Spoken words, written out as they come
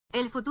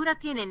El futuro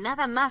tiene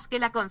nada más que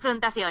la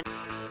confrontación.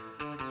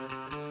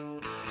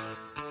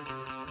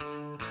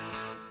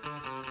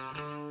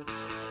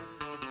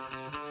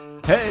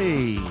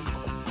 Hey,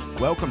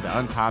 welcome to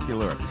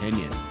Unpopular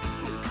Opinion.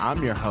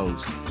 I'm your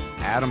host,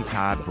 Adam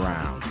Todd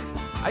Brown.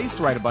 I used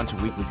to write a bunch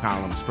of weekly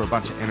columns for a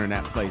bunch of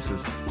internet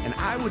places, and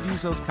I would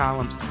use those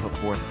columns to put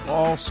forth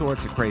all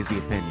sorts of crazy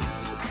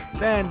opinions.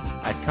 Then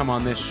I'd come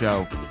on this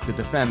show to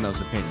defend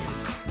those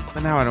opinions.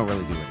 But now I don't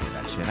really do any of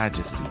that shit. I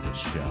just do this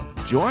show.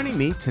 Joining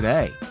me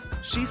today,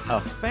 she's a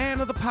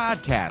fan of the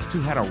podcast who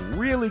had a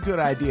really good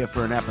idea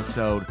for an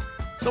episode,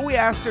 so we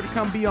asked her to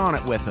come be on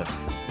it with us.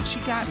 And she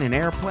got in an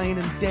airplane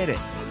and did it.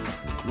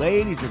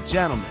 Ladies and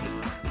gentlemen,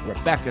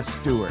 Rebecca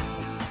Stewart.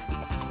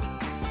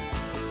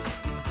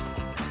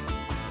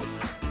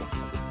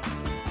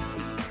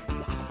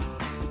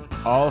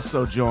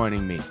 Also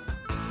joining me,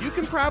 you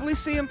can probably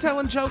see him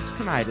telling jokes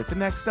tonight at the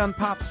next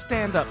Unpop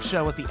stand-up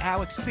show at the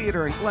Alex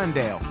Theater in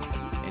Glendale.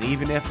 And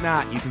even if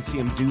not, you can see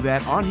him do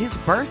that on his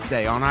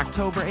birthday on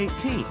October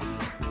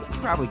 18th. He's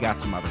probably got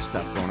some other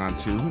stuff going on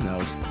too, who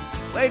knows.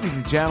 Ladies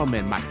and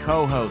gentlemen, my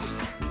co-host,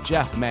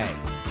 Jeff May.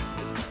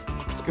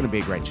 It's going to be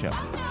a great show.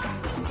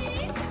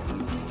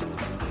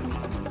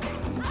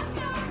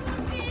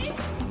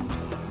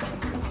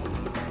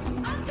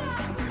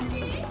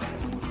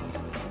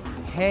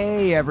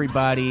 Hey,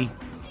 everybody.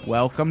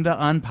 Welcome to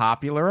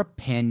Unpopular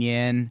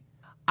Opinion.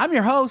 I'm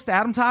your host,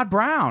 Adam Todd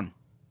Brown.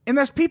 And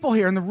there's people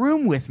here in the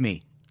room with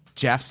me.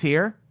 Jeff's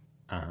here.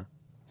 Uh-huh.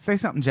 Say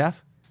something,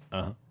 Jeff.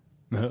 Uh-huh.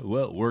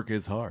 Well, work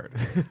is hard.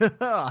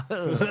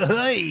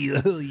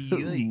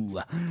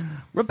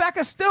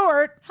 Rebecca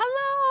Stewart.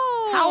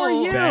 Hello. How are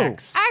you?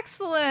 Bex.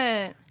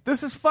 Excellent.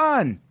 This is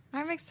fun.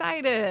 I'm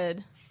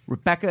excited.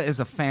 Rebecca is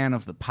a fan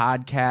of the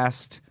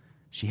podcast.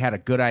 She had a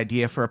good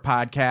idea for a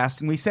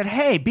podcast, and we said,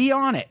 hey, be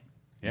on it.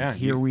 Yeah. And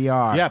here we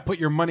are. Yeah, put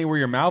your money where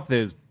your mouth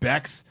is,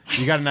 Bex.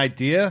 You got an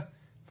idea?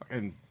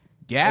 Fucking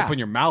open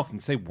your mouth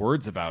and say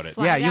words about it.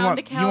 Fly Yeah, down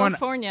to you want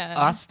California.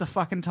 us to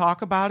fucking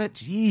talk about it?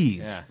 Jeez.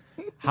 Yeah.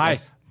 Hi,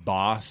 Yes.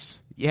 boss.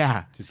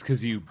 Yeah. Just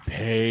because you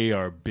pay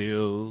our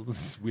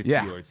bills with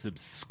Yeah. your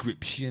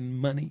subscription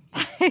money.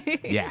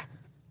 Yeah.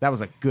 That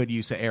was a good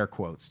use of air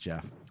quotes,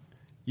 Jeff.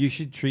 You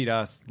should treat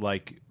us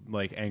like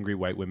angry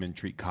white women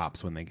treat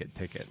cops when they get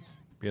tickets.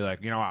 Be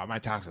like, you know what, my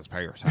taxes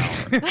pay your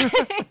salary.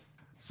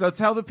 So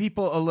tell the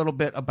people a little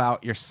bit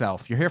about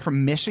yourself. You're here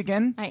from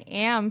Michigan. I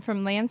am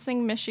from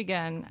Lansing,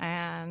 Michigan,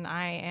 and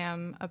I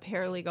am a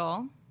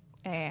paralegal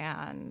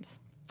and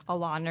a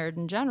law nerd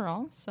in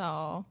general.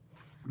 So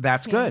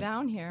That's came good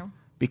down here.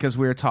 because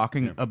we were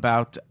talking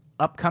about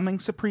upcoming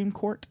Supreme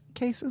Court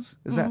cases.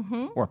 Is that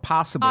or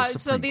possible Supreme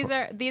So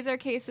Court? these are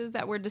cases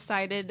that were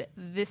decided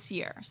this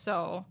year.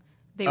 So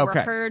they Okay.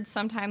 were heard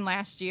sometime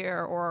last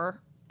year or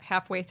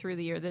halfway through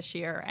the year this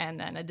year, and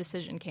then a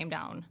decision came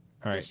down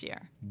All this right.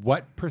 year.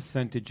 What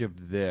percentage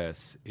of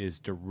this is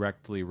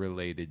directly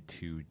related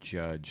to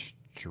Judge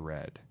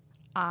Dredd?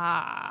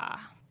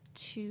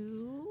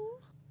 2%,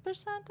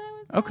 I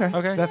would say. Okay.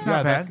 Okay, That's yeah,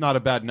 not bad. That's not a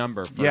bad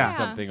number for Yeah.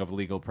 something of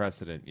legal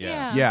precedent.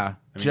 Yeah. Yeah.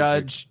 I mean,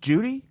 Judge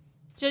Judy?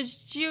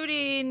 Judge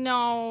Judy,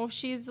 no,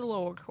 she's the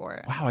lower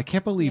court. Wow, I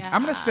can't believe Yeah.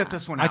 I'm going to sit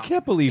this one I out.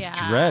 can't believe Yeah.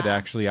 Dredd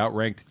actually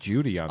outranked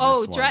Judy on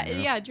Oh, this one.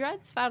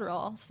 Dredd's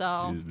federal,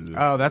 so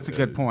Oh, that's a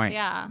good point.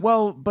 Yeah.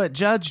 Well, but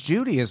Judge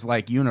Judy is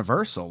like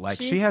universal. Like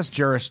she She's- has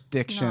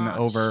jurisdiction no,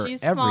 over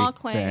she's everything. small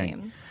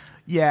claims.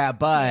 Yeah,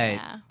 but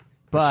Yeah.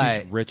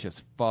 but She's rich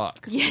as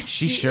fuck. Yes,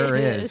 she sure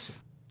is.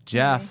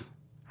 Jeff,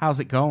 how's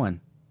it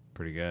going?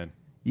 Pretty good.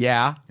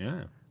 Yeah.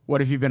 Yeah.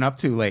 What have you been up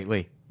to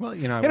lately? Well,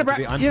 you know, I You know, went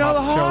to the the Unpop show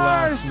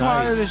hardest last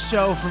part night. of the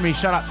show for me,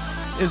 shut up,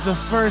 is the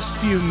first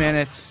few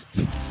minutes.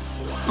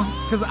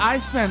 Because I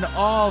spend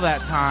all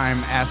that time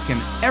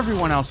asking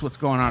everyone else what's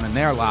going on in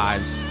their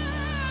lives,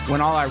 when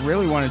all I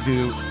really want to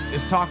do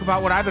is talk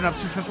about what I've been up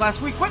to since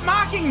last week. Quit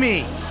mocking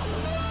me!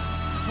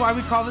 That's why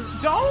we call this...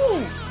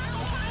 Don't!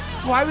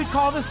 That's why we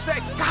call this...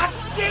 God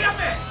damn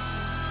it!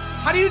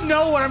 How do you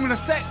know what I'm going to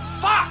say?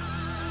 Fuck!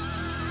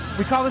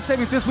 We call this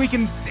segment This Week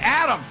in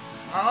Adam.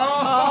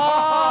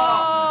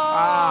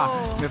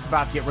 It's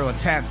about to get real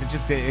intense.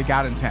 It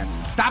got intense.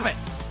 Stop it.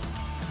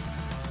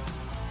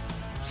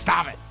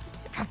 Stop it.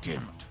 God damn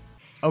it.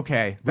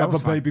 Okay. That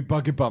was fun. baby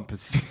buggy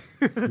bumpers.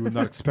 You were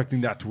not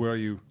expecting that, were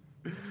you?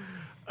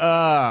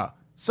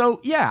 So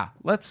yeah,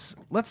 let's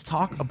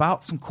talk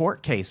about some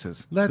court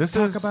cases. Let's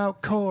talk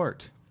about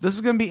court. This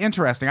is going to be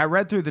interesting. I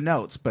read through the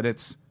notes, but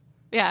it's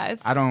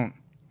I don't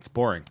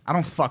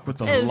fuck with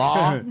the It's-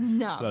 law.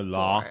 No, The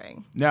law.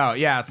 boring. No,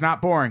 yeah, it's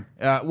not boring.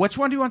 Which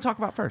one do you want to talk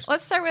about first?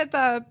 Let's start with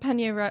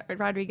Pena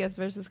Rodriguez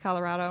versus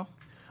Colorado.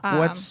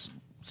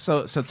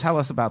 So tell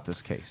us about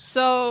this case.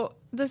 So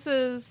this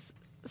is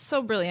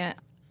so brilliant.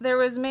 There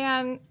was a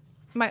man,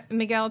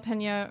 Miguel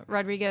Pena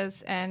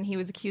Rodriguez, and he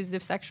was accused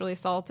of sexually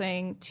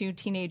assaulting 2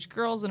 teenage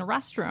girls in a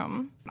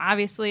restroom.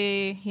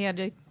 Obviously, he had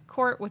to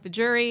court with the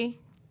jury.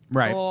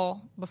 Right. The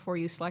goal before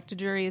you select a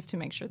jury is to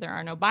make sure there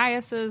are no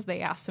biases.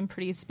 They asked some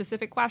pretty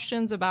specific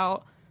questions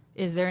about,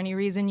 is there any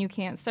reason you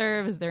can't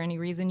serve? Is there any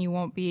reason you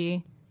won't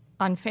be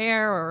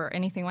unfair or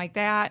anything like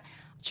that.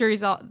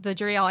 The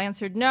jury all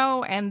answered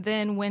no. And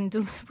then when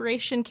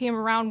deliberation came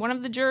around, one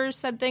of the jurors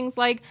said things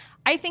like,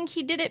 I think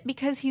he did it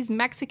because he's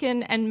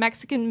Mexican and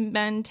Mexican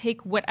men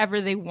take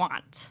whatever they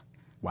want.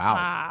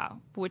 Wow.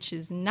 Which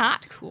is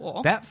not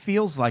cool. That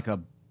feels like a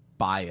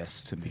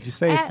bias to me. Did you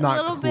say it's A not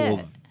little cool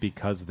bit.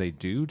 because they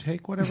do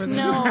take whatever they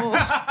No.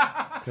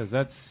 Because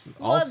that's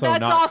Well, also that's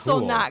not also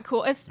cool. not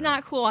cool. It's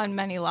not cool on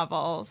many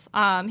levels.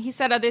 He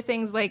said other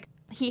things like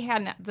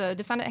the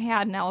defendant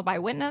had an alibi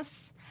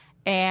witness,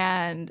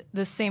 and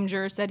the same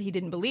juror said he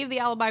didn't believe the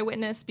alibi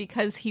witness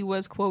because he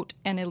was, quote,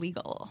 an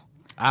illegal.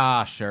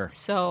 Ah, sure.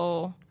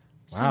 So,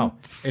 Wow.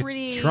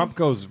 Trump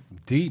goes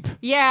deep.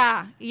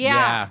 Yeah.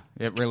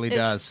 It really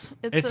does.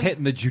 It's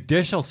hitting the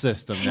judicial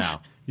system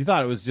now. You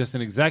thought it was just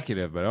an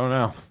executive, but oh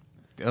no.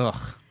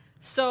 Ugh.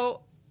 So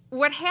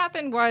what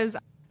happened was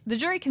the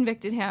jury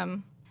convicted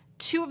him.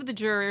 Two of the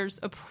jurors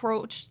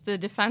approached the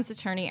defense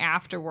attorney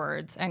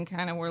afterwards and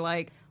kind of were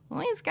like,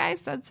 well, these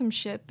guys said some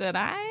shit that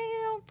I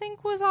don't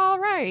think was all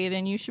right,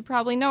 and you should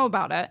probably know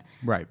about it.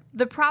 Right.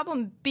 The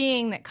problem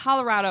being that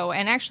Colorado,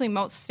 and actually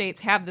most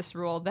states have this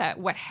rule, that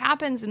what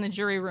happens in the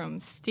jury room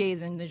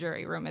stays in the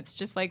jury room. It's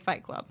just like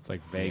Fight Club. It's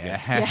like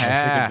Vegas. Yeah. I was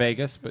thinking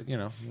Vegas, but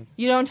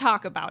You don't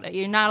talk about it.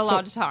 You're not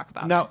allowed to talk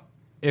about it. Now,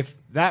 if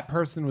that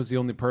person was the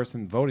only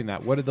person voting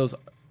that, what did those?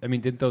 I mean,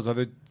 didn't those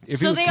other? If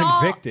So he was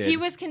convicted, he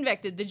was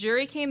convicted. The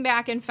jury came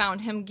back and found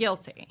him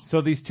guilty.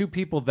 So these two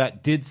people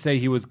that did say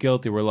he was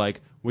guilty were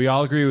like, we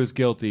all agree he was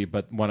guilty,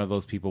 but one of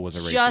those people was a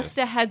racist. Just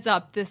a heads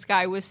up, this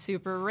guy was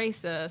super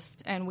racist,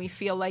 and we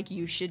feel like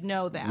you should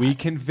know that. We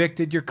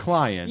convicted your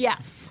client.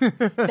 Yes, that's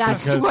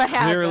Because what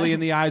happened. clearly, in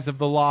the eyes of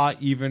the law,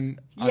 even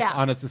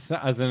Yeah.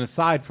 as an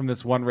aside from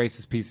this one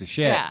racist piece of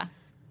shit, Yeah,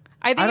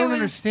 I I it don't was,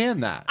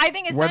 understand that. I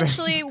think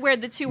essentially where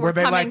the two were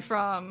they coming like,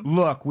 from.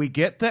 Look, we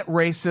get that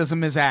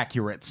racism is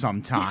accurate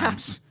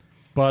sometimes,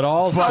 but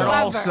also, but However,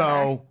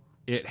 also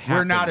it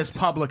we're not happened. as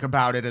public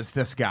about it as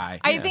this guy.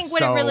 I think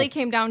what it So- really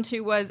came down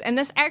to was, and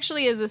this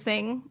actually is a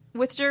thing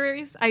with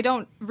juries. I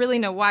don't really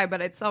know why,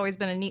 but it's always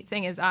been a neat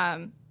thing. Is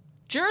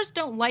jurors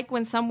don't like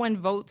when someone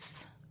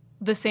votes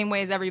the same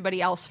way as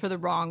everybody else for the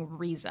wrong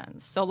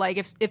reasons. So, like,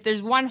 if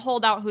there's one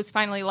holdout who's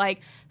finally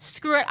like,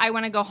 screw it, I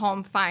want to go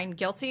home, fine,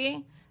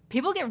 guilty.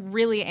 People get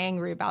really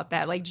angry about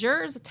that. Like,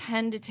 jurors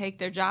tend to take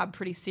their job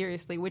pretty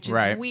seriously, which is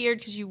Right. weird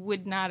because you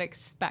would not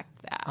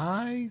expect that.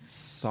 I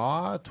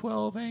saw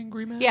 12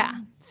 Angry Men. Yeah,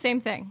 same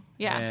thing.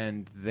 Yeah.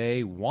 And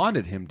they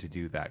wanted him to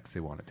do that because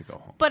they wanted to go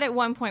home. But at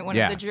one point, one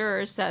Yeah. of the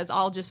jurors says,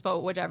 I'll just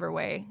vote whichever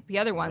way the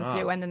other ones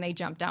do. And then they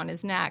jump down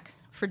his neck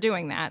for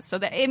doing that. So,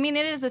 that, I mean,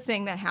 it is a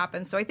thing that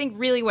happens. So I think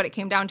really what it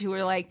came down to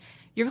were like,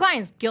 your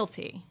client's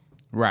guilty.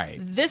 Right.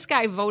 This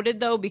guy voted,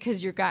 though,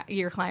 because your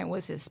client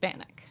was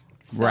Hispanic.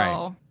 So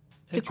Right.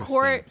 the Interesting.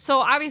 court, so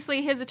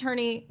obviously his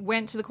attorney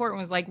went to the court and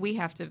was like,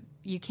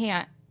 you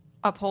can't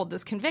uphold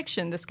this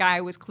conviction. This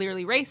guy was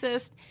clearly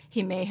racist.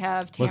 He may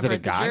have Was it a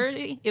tampered the guy?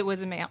 jury. It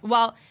was a man.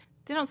 Well,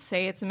 they don't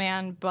say it's a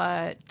man,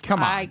 but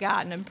Come on. I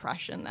got an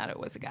impression that it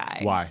was a guy.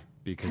 Why?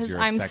 Because Because you're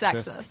a I'm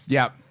sexist? sexist.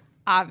 Yep.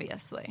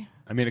 Obviously.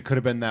 I mean, it could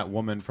have been that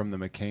woman from the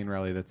McCain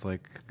rally that's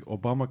like,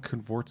 Obama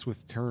converts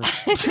with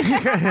terrorists.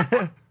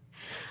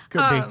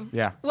 Could be.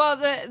 Yeah. Well,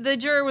 the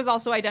juror was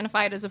also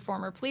identified as a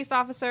former police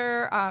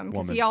officer because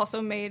Woman. he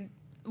also made,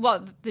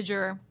 well, the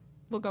juror,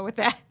 we'll go with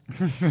that,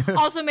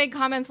 also made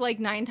comments like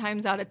 9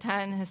 times out of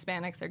 10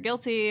 Hispanics are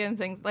guilty and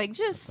things like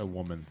just a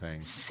woman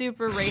thing.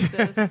 super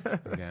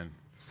racist. Again.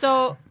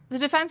 So the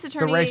defense The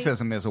attorney.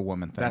 racism is a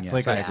woman thing. That's yes,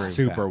 like I a agree with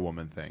super that.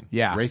 woman thing.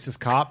 Yeah. Racist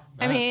cop?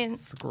 I That mean-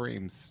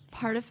 screams.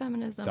 Part of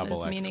feminism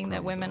Double is X meaning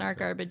that women are chromosomes.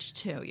 garbage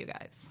too, you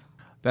guys.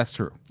 That's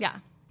true. Yeah,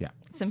 Yeah.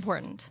 it's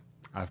important.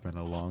 I've been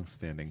a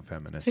long-standing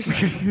feminist.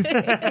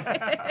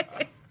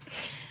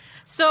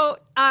 So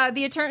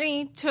the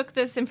attorney took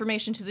this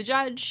information to the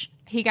judge.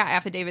 He got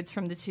affidavits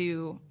from the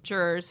 2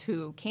 jurors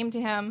who came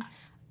to him.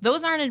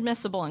 Those aren't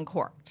admissible in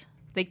court.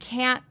 They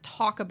can't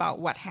talk about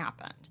what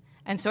happened.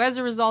 And so as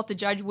a result, the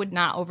judge would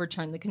not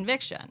overturn the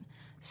conviction.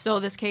 So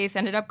this case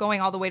ended up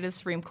going all the way to the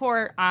Supreme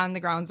Court on the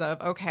grounds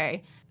of,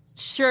 okay,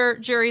 sure,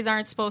 juries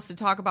aren't supposed to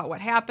talk about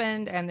what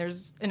happened, and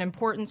there's an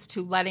importance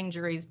to letting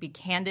juries be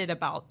candid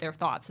about their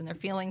thoughts and their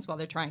feelings while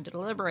they're trying to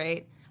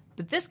deliberate.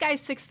 But this guy's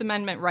Sixth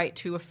Amendment right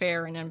to a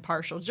fair and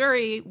impartial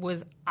jury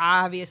was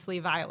obviously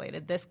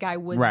violated. This guy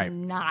was Right.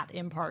 not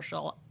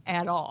impartial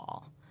at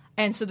all.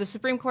 And so the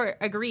Supreme Court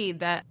agreed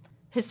that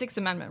his Sixth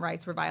Amendment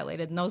rights were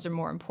violated, and those are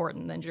more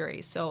important than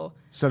juries. So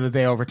So did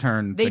they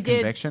overturn they the did.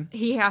 conviction?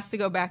 He has to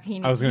go back.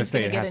 I was going to he's say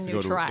gonna it get has a to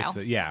new go trial.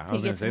 to. Yeah, I He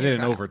was going to gets a say new they didn't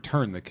trial.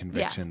 overturn the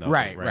conviction, though.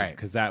 Right.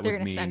 Because that They're would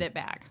going to mean send it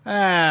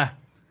back.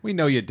 we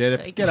know you did it.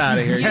 Like, Get out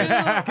of here. you- Get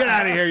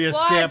out of here, you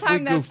Well, at scamp. the We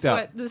time, that's goofed up.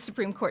 what the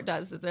Supreme Court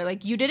does. Is they're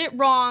like, you did it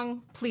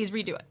wrong. Please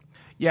redo it.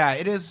 Yeah,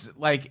 it is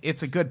like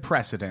it's a good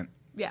precedent.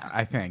 Yeah.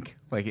 I think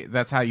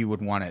that's how you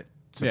would want it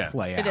to Yeah.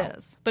 play It out.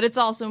 is. But it's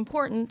also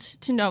important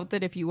to note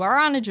that if you are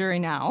on a jury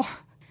now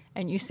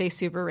and you say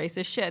super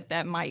racist shit,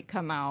 that might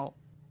come out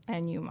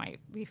and you might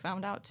be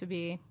found out to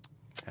be.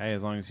 Hey,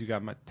 as long as you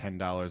got my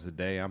 $10 a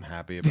day, I'm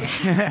happy about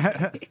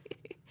it.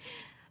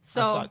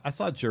 So I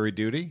saw Jury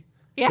Duty.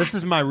 Yeah. This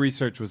is my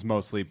research was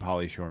mostly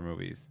Pauly Shore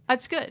movies.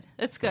 that's good.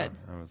 It's good.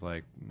 I was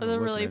like, They'll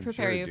looking really at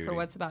prepare Jury you for Duty.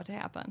 what's about to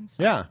happen.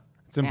 So, Yeah,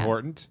 it's yeah.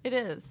 important. It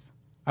is.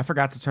 I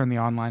forgot to turn the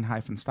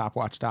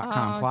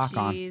online-stopwatch.com clock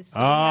on. Jeez. So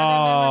Oh, we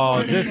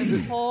haven't been recording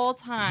this whole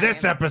time.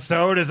 This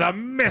episode is a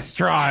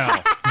mistrial.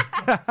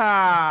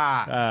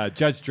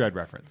 Judge Dredd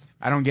reference.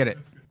 I don't get it.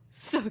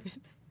 So good.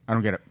 I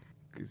don't get it.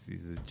 Because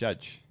he's a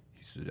judge.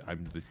 He said,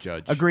 I'm the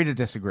judge. Agree to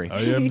disagree. I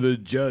am the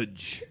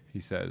judge, he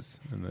says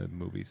in the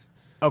movies.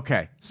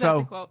 Okay, Is that the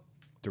so quote?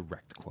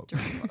 Direct quote.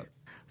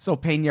 so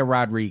Pena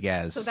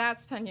Rodriguez. So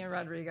that's Pena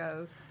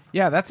Rodriguez.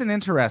 Yeah, that's an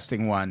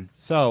interesting one.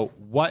 So,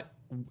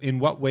 in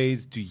what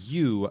ways do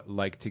you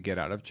like to get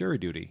out of jury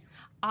duty?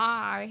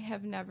 I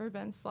have never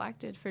been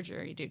selected for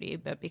jury duty,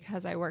 but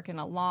because I work in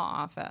a law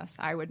office,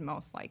 I would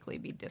most likely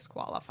be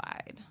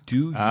disqualified.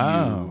 Do you,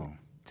 Oh.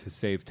 to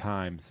save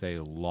time, say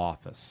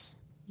lawfus?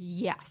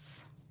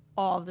 Yes,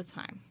 all the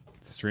time.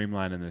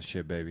 Streamlining this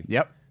shit, baby.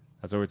 Yep.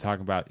 That's what we're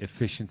talking about.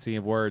 Efficiency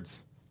of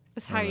words.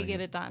 That's how you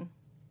get it done.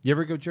 You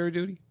ever go jury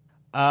duty?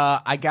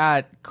 I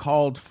got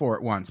called for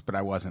it once, but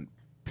I wasn't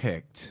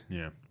picked.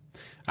 Yeah.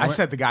 I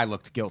said the guy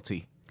looked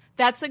guilty.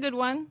 That's a good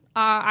one.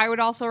 I would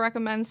also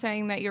recommend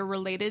saying that you're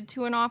related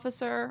to an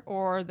officer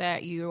or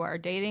that you are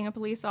dating a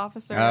police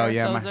officer. Oh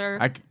yeah,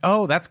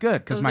 that's good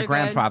because those my are good.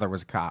 grandfather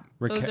was a cop.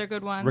 Those are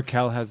good ones.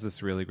 Raquel has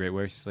this really great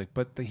way. She's like,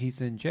 but he's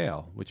in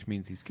jail, which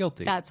means he's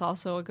guilty. That's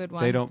also a good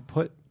one. They don't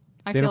put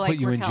I they feel don't put like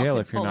you in Raquel jail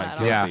could if you're pull not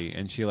that off. guilty.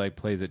 And she like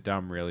plays it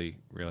dumb really,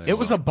 really It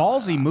was a well.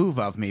 ballsy move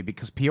of me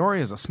because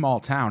Peoria is a small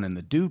town and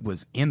the dude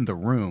was in the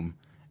room,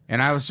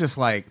 and I was just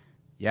like,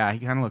 yeah, he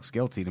kind of looks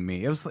guilty to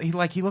me. It was he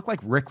looked like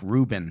Rick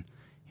Rubin.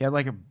 He had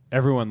like a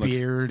Everyone looks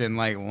beard and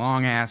like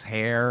long ass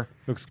hair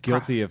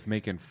guilty of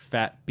making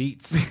fat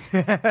beats.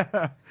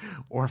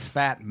 or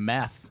fat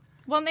meth.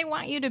 Well, and they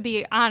want you to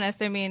be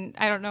honest. I mean,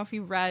 I don't know if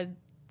you read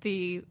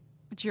the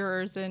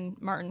jurors in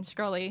Martin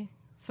Scully.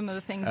 Some of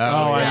the things that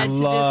Oh, he I said to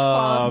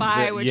loved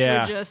disqualify, it. which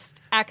Yeah. were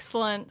just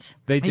excellent.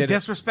 They He did it.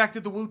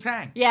 disrespected the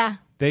Wu-Tang. Yeah.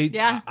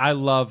 Yeah. I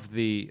love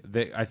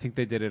I think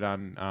they did it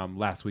on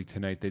Last Week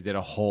Tonight. They did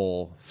a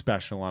whole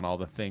special on all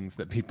the things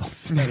that people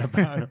said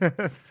about him.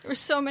 There were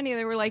so many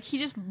that were like, he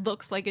just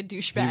looks like a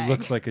douchebag. He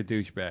looks like a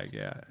douchebag.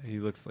 Yeah, he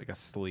looks like a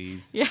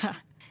sleaze. Yeah.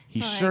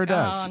 He Like, sure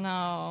does. Oh,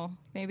 no.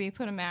 Maybe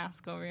put a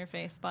mask over your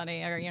face,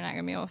 buddy, or you're not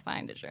going to be able to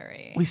find a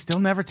jury. We still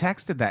never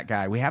texted that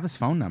guy. We have his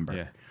phone number.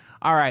 Yeah.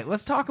 All right,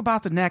 let's talk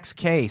about the next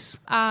case.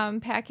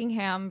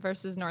 Packingham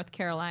versus North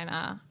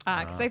Carolina,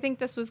 because I think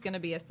this was going to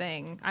be a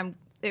thing.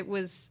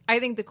 I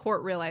think the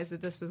court realized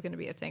that this was going to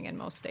be a thing in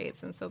most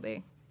states, and so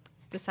they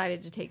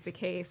decided to take the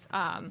case.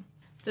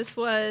 This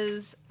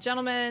was a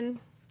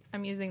gentleman,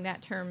 I'm using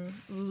that term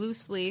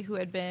loosely, who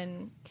had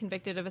been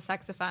convicted of a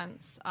sex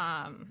offense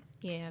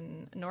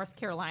in North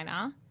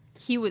Carolina.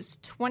 He was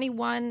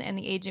 21, and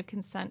the age of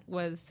consent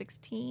was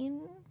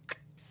 16.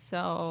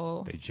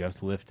 So They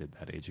just lifted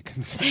that age of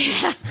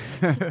consent.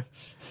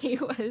 he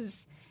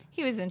was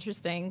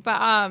interesting,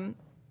 but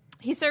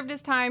he served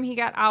his time. He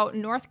got out.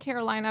 North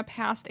Carolina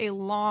passed a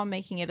law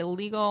making it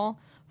illegal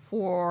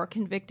for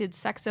convicted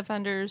sex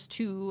offenders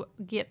to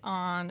get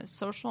on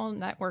social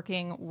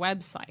networking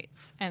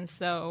websites, and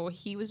so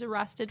he was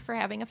arrested for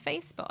having a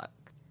Facebook.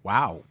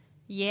 Wow.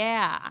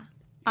 Yeah.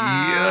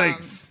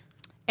 Yikes!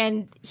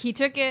 And he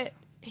took it,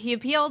 he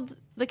appealed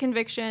the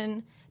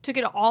conviction, took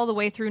it all the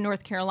way through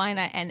North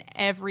Carolina, and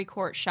every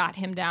court shot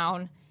him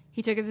down.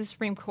 He took it to the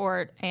Supreme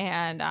Court,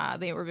 and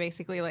they were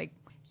basically like,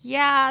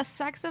 yeah,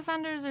 sex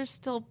offenders are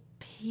still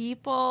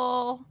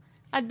people.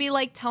 I'd be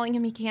like telling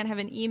him he can't have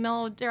an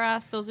email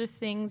address. Those are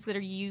things that are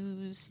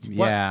used.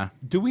 Yeah.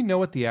 Do we know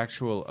what the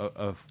actual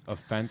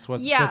offense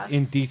was? Yes. It says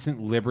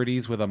indecent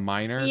liberties with a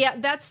minor. Yeah,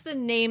 that's the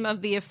name of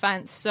the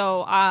offense.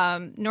 So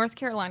North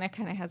Carolina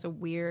kind of has a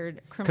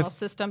weird criminal 'Cause-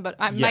 system, but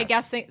my yes.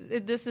 guessing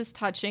this is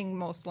touching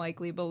most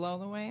likely below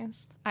the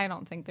waist. I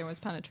don't think there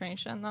was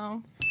penetration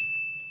though.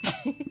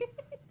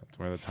 That's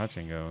where the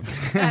touching goes.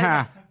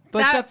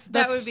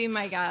 That would be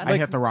my guess. I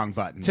hit the wrong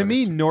button. To but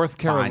me, it's North fine.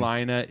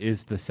 Carolina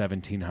is the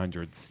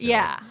 1700s. Still.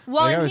 Yeah.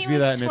 Well, Like, I and always he view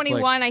that was and it's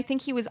 21. I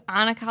think he was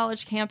on a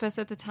college campus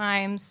at the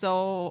time,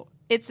 so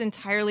it's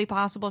entirely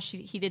possible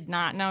he did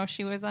not know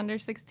she was under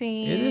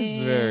 16. It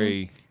is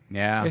very.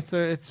 Yeah.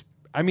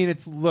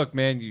 Look,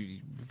 man, you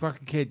fuck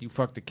a kid, you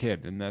fucked a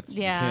kid, and that's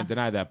you Yeah. can't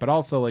deny that. But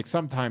also, like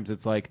sometimes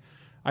it's like,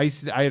 I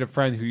had a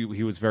friend who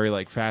he was very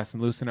like fast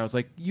and loose, and I was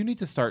like, you need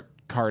to start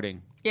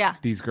carding Yeah.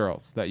 these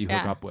girls that you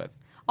hook Yeah. up with.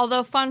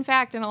 Although, fun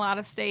fact, in a lot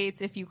of states,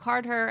 if you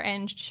card her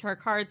and her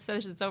card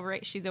says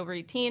she's over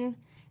 18,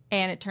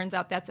 and it turns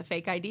out that's a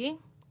fake ID,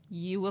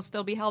 you will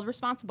still be held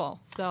responsible.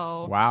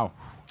 So Wow.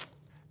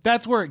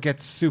 That's where it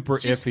gets super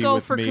just iffy go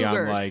with for me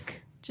cougars. on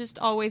like Just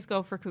always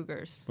go for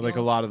cougars. like a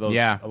You'll- lot of those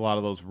Yeah. a lot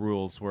of those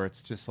rules where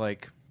it's just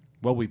like,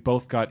 well, we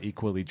both got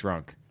equally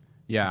drunk.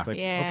 Yeah. It's like,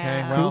 Yeah.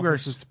 okay, well,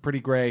 Cougars. this is pretty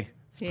gray.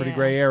 It's a pretty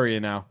gray area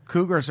now.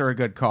 Cougars are a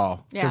good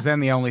call because then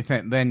the only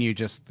thing, then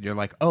you're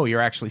like, oh, you're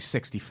actually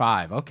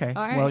 65. Okay,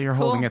 All right, well, you're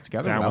cool. holding it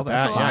together. Down Well, with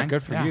that's that. fine. Yeah,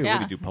 good for you. Yeah.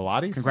 What do you do,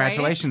 Pilates?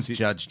 Congratulations,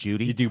 Judge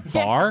Judy. You do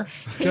bar,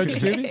 Judge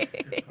Judy?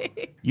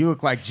 You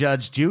look like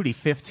Judge Judy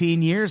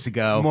 15 years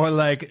ago. More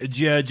like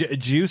Judge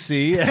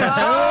Juicy.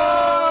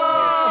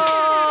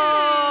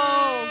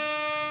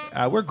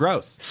 We're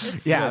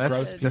gross. Yeah, We're that's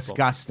gross people.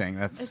 disgusting.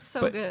 It's That's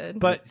so good.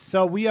 But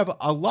so we have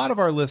a lot of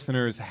our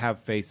listeners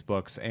have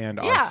Facebooks and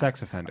are Yeah.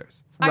 sex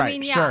offenders. I Right,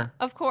 mean, yeah, sure.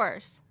 of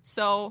course.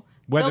 So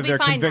Whether they'll be they're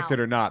fine convicted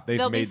now. or not, they've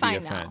They'll be made the fine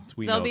offense. Now.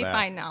 We They'll know be that.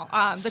 fine now.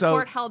 The So-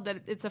 court held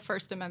that it's a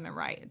First Amendment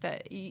right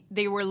that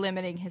they were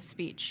limiting his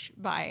speech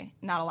by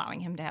not allowing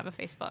him to have a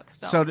Facebook.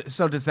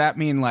 so does that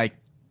mean like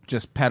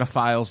just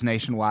pedophiles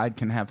nationwide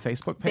can have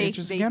Facebook they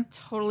pages again?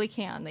 totally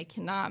can. They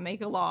cannot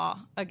make a law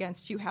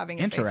against you having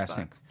a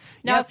Interesting. Facebook.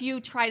 Now, Yeah. if you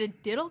try to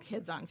diddle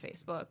kids on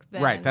Facebook,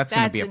 then Right, that's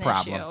gonna be a an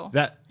problem. issue.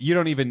 That you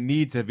don't even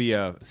need to be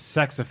a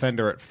sex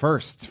offender at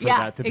first for Yeah,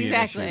 that to be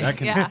exactly. an issue. That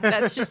can, Yeah,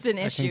 that's just an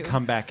that issue. can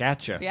come back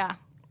at you. Yeah,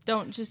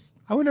 don't just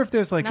I wonder if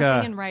there's like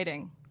nothing in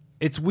writing.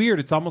 it's weird.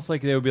 It's almost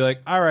like they would be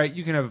like, all right,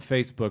 you can have a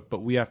Facebook, but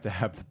we have to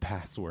have the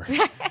password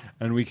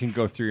and we can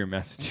go through your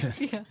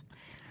messages. Yeah.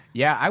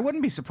 Yeah, I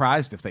wouldn't be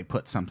surprised if they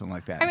put something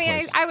like that. I in mean,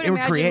 place. I would It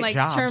imagine, create like,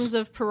 jobs. terms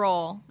of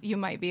parole, you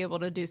might be able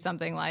to do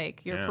something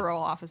like your Yeah.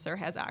 parole officer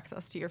has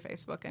access to your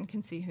Facebook and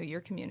can see who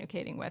you're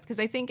communicating with. Because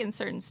I think in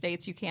certain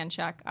states you can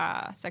check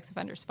sex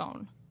offenders'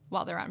 phone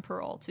while they're on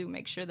parole to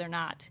make sure they're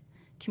not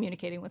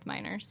communicating with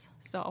minors.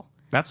 So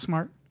That's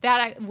smart.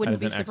 that I wouldn't That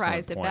be is an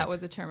surprised if excellent that point.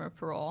 was a term of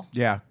parole.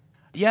 Yeah,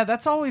 yeah.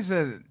 That's always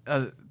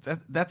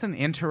that's an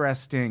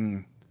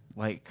interesting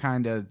like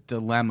kind of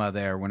dilemma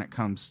there when it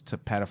comes to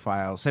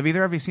pedophiles. Have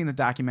either of you seen the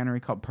documentary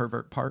called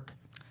Pervert Park?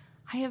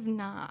 I have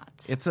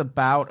not. It's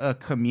about a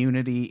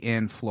community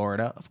in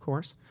Florida, of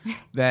course,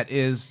 that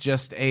is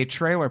just a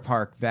trailer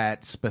park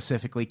that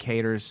specifically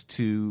caters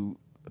to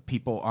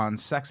people on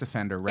sex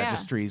offender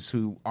registries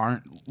who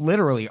aren't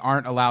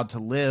allowed to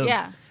live.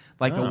 Yeah.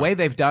 Like the way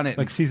they've done it.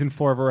 Like season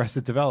 4 of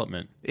Arrested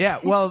Development. Yeah,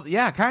 well,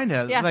 yeah, kind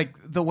of. Yeah. Like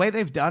the way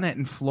they've done it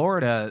in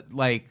Florida,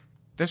 like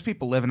there's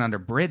people living under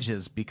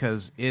bridges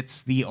because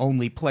it's the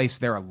only place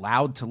they're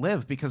allowed to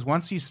live. Because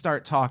once you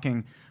start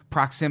talking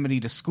proximity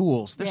to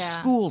schools, there's Yeah.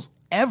 schools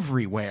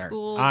everywhere.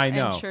 Schools I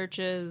know. and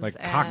churches. Like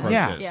and, cockroaches.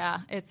 Yeah. Yeah,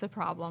 it's a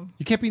problem.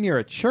 You can't be near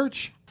a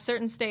church.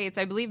 Certain states,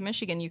 I believe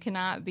Michigan, you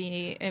cannot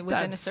be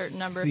within a certain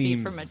number of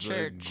feet from a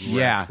church.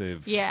 Yeah.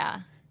 Aggressive.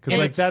 Yeah. Because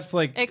like It's- that's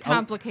like it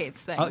complicates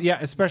things. yeah,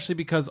 especially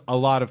because a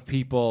lot of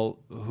people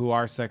who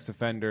are sex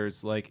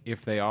offenders, like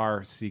if they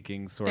are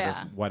seeking sort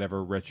Yeah. of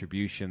whatever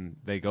retribution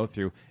they go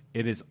through,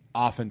 it is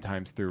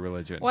oftentimes through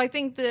religion. Well, I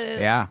think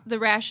Yeah. the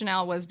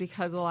rationale was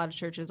because a lot of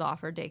churches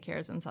offer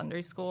daycares and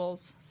Sunday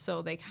schools,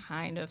 so they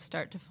kind of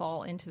start to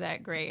fall into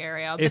that gray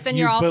area. But if then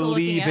you you're also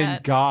believe looking in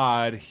at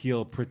God,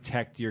 He'll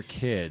protect your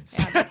kids.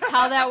 yeah, that's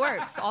how that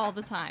works all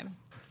the time.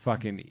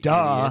 Fucking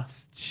Duh.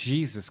 idiots!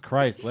 Jesus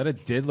Christ, let a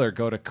diddler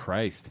go to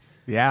Christ.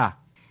 Yeah,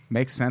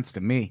 makes sense to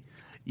me.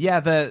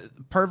 Yeah, the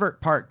Pervert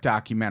Park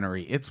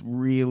documentary, it's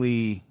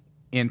really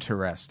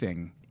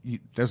interesting.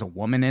 There's a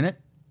woman in it,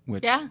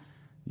 which Yeah.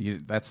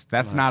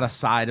 that's not a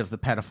side of the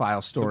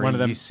pedophile story one of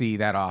them- you see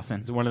that often.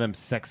 Is it one of them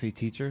sexy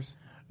teachers?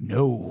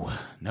 No,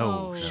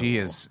 Oh. she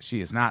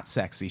is not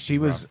sexy. She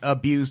was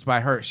abused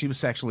by her. She was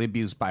sexually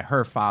abused by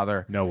her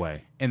father. No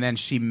way. And then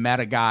she met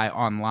a guy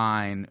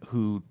online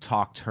who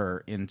talked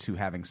her into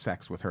having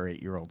sex with her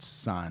 8-year-old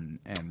son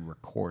and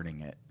recording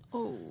it.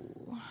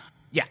 Oh,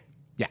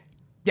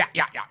 Yeah.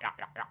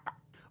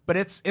 But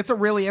it's a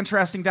really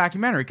interesting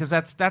documentary because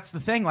that's the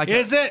thing. Like,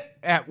 Is it?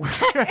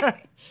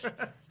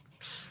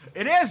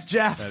 It is,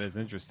 Jeff. That is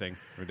interesting.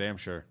 For damn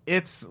sure.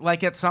 It's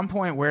like at some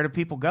point, where do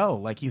people go?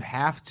 Like you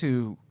have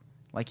to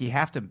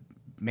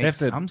make have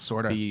to some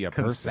sort of be a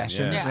person,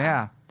 concessions. yeah.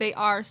 Yeah. they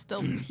are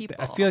still people.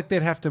 I feel like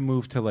they'd have to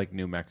move to like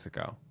New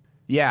Mexico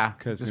Yeah.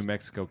 because Just- New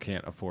Mexico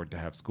can't afford to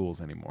have schools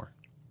anymore.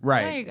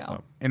 right. There you go.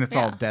 So- And it's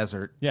Yeah. all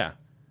desert. Yeah.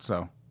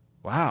 So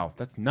Wow,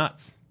 that's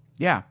nuts.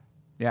 yeah.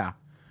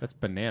 That's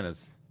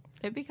bananas.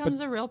 It becomes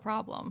a real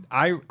problem.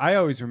 I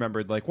always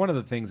remembered, like, one of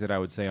the things that I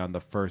would say on the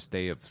first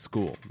day of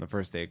school, the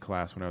first day of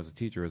class when I was a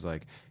teacher was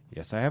like,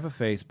 yes, I have a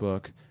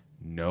Facebook.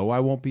 No,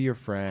 I won't be your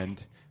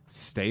friend.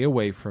 Stay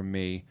away from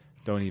me.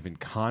 Don't even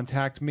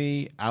contact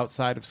me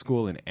outside of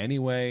school in any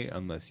way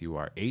unless you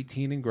are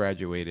 18 and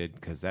graduated,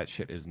 because that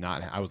shit is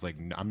not, I was like,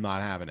 I'm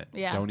not having it.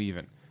 Yeah. Don't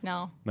even.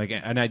 No. Like,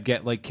 and I'd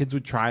get, like, kids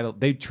would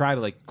they'd try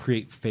to, like,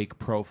 create fake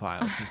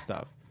profiles and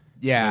stuff.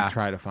 Yeah. They'd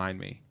try to find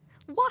me.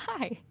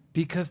 Why?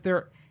 Because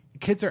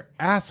kids are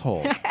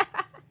assholes.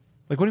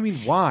 Like, what do you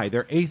mean, why?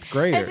 They're 8th And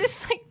graders.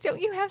 it's like,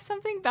 don't you have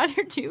something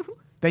better to do?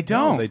 They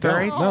don't. No, they They're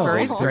don't. eighth- No, they're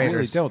they eighth really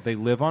graders. don't. They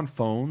live on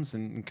phones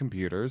and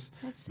computers.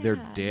 That's They're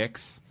sad.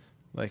 dicks.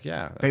 Like,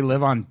 yeah. They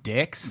live on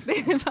dicks.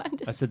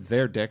 I said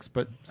they're dicks,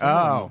 but some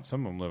of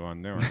them live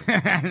on there. Some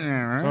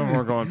of them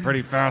were going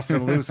pretty fast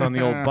and loose on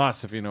the old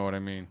bus, if you know what I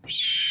mean.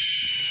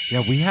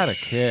 Yeah, we had a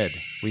kid.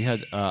 We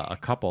had a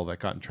couple that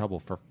got in trouble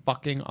for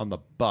fucking on the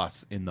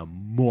bus in the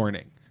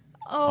morning.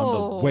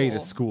 on the way to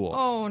school.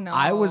 Oh, no.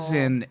 I was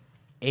in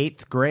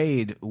 8th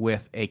grade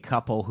with a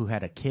couple who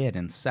had a kid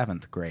in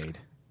 7th grade.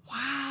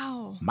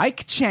 Wow.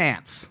 Mike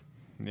Chance.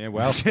 Yeah,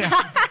 well,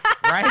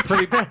 Right?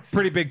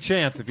 pretty big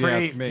chance if you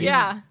ask me.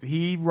 Yeah.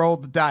 He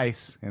rolled the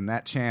dice, and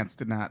that chance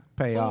did not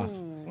pay off.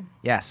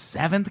 Yeah,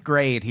 7th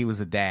grade, he was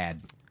a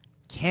dad.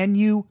 Can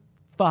you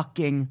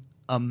fucking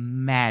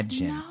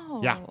imagine?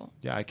 No.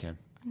 Yeah, I can.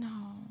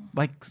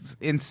 Like,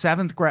 in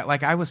 7th grade,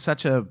 like, I was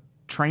such a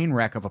train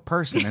wreck of a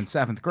person in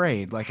 7th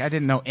grade. Like, I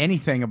didn't know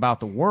anything about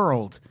the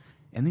world,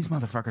 and these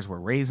motherfuckers were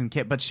raising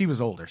kids. But she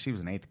was older. She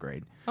was in 8th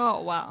grade.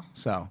 Oh, wow.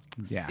 So,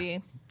 yeah.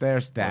 See?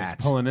 There's I was that.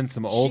 pulling in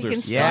some older She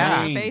can stuff. Yeah.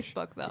 stalk on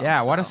Facebook, though.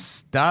 Yeah, what a so.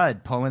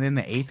 stud pulling in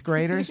the 8th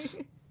graders.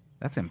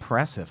 That's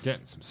impressive.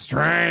 Getting some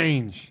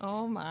strange.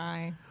 Oh,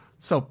 my.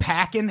 So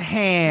Packingham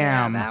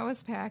Yeah, that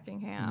was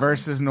Packingham.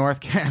 versus North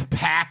Carolina.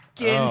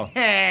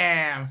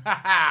 Packingham.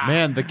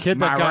 Man, the kid Am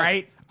that I got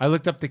right? I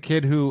looked up the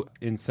kid who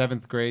in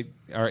 7th grade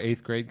or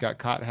 8th grade got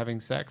caught having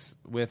sex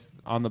with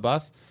on the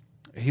bus.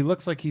 He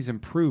looks like he's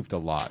improved a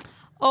lot.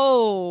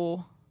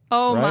 Oh,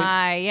 Right?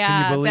 my. Yeah,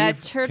 Can you believe-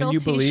 that turtle can you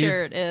believe-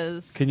 T-shirt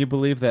is. Can you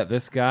believe that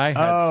this guy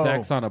had Oh.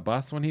 sex on a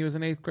bus when he was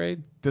in 8th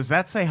grade? Does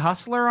that say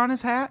hustler on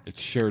his hat? It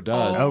sure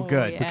does. Oh,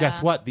 good. But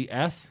guess what? The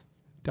S?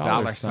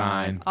 Dollar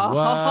sign. Oh,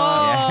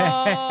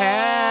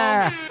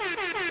 Yeah.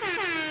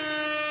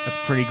 That's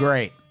pretty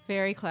great.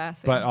 very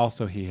classic. But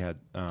also he had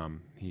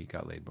he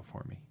got laid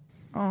before me.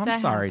 Oh, I'm That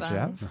sorry,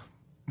 happens.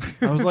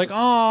 Jeff. I was like,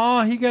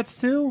 oh, he gets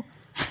two?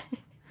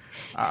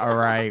 All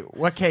right.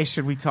 What case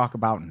should we talk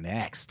about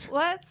next?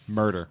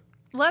 Murder.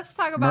 Let's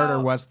talk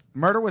about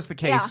Murder was the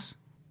case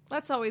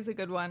That's always a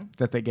good one.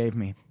 that they gave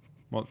me.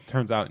 Well, it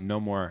turns out no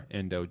more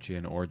endo,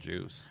 gin, or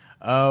juice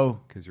Oh,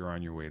 because you're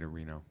on your way to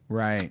Reno.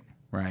 right.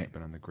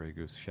 Been on the Grey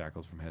Goose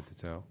shackles from head to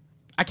toe.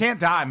 I can't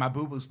die. My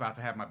boo-boo's about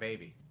to have my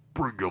baby.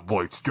 Bring your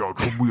lights down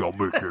and we'll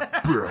make it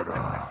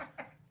better.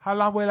 How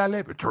long will I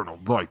live? Eternal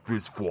life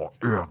is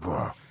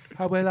forever.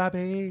 How will I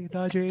be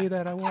the G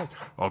that I was?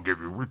 I'll give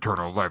you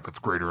eternal life that's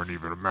greater than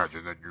even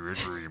imagine than you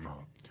dream.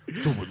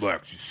 So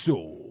relax your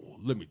soul.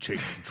 Let me take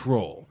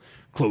control.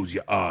 Close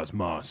your eyes,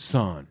 my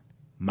son.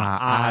 My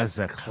eyes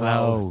are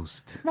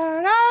closed.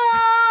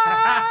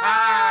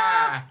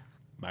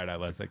 Murder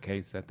was the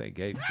case that they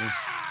gave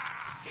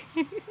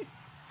me.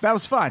 That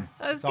was fun.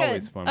 That was It's good.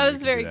 always fun That when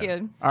was you can very do that.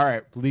 good. All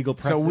right. Legal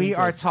So we precedent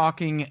are of-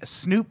 talking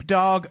Snoop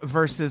Dogg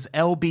versus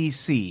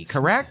LBC,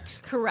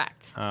 correct?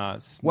 Correct.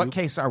 What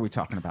case are we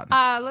talking about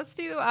next? Let's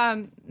do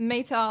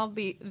Maytel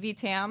v.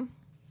 Tam.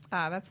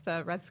 That's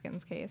the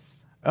Redskins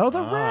case.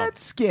 The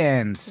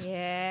Redskins.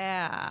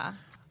 Yeah.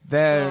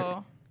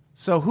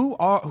 So who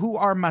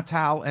are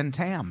Mattel and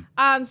Tam?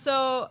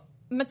 So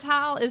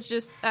Mattel is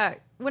just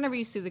whenever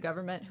you sue the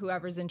government,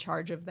 whoever's in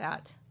charge of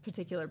that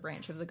particular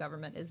branch of the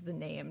government is the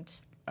named.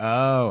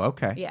 Oh,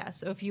 okay. Yeah.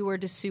 So if you were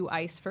to sue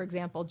ICE, for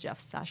example, Jeff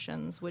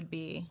Sessions would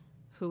be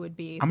who would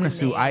be. I'm going to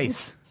sue named.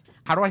 ICE.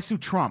 How do I sue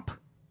Trump?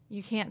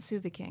 You can't sue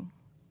the king.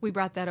 We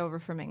brought that over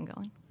from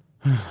England.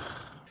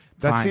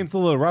 That Fine. seems a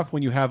little rough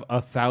when you have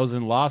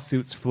 1,000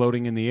 lawsuits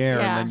floating in the air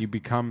Yeah. and then you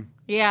become.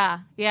 Yeah.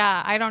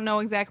 I don't know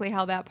exactly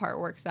how that part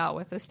works out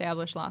with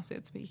established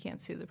lawsuits, but you can't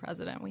sue the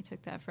president. We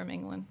took that from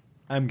England.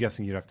 I'm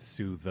guessing you'd have to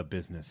sue the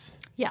business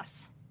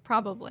Yes,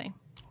 probably.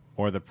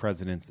 or the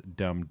president's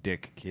dumb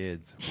dick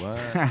kids. What?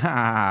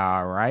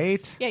 All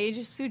right. Yeah, you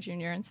just sue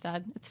Junior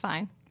instead. It's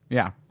fine.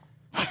 Yeah.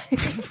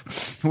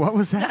 What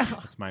was that?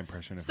 That's my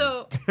impression of him.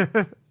 So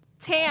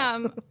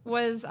Tam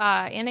was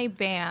in a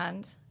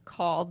band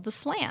called The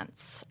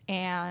Slants,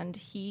 and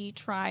he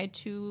tried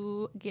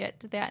to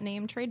get that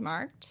name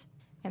trademarked.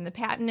 And the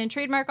Patent and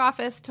Trademark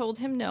Office told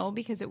him no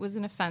because it was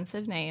an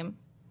offensive name,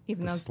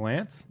 even The though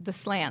slants? The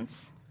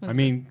Slants. I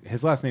mean,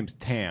 his last name's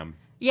Tam.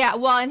 Yeah,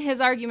 well, and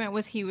his argument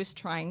was he was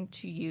trying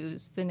to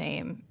use the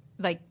name,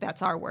 like,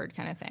 that's our word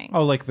kind of thing.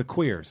 Oh, like the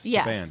Queers,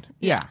 yes. the band.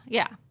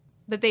 Yeah.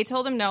 But they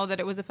told him no, that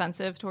it was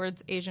offensive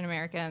towards Asian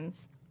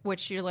Americans,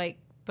 which you're like,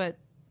 but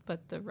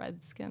the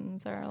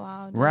Redskins are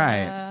allowed.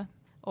 Right.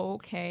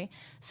 Okay.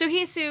 So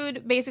he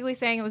sued, basically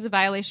saying it was a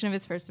violation of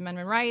his First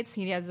Amendment rights.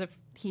 He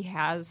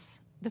has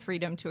the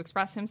freedom to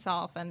express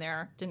himself, and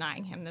they're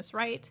denying him this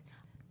right.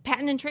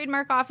 Patent and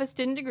Trademark Office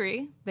didn't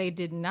agree. They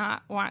did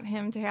not want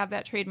him to have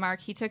that trademark.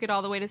 He took it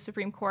all the way to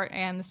Supreme Court,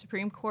 and the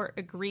Supreme Court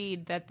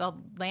agreed that the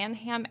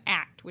Lanham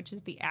Act, which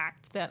is the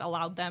act that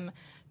allowed them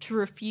to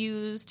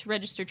refuse to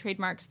register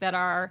trademarks that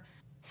are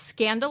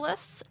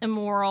scandalous,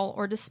 immoral,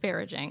 or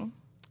disparaging,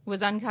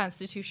 was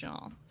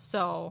unconstitutional.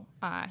 So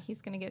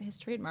he's going to get his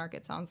trademark,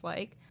 it sounds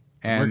like.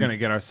 And we're going to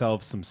get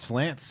ourselves some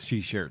slants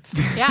t-shirts.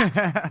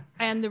 Yeah.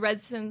 And the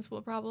Redskins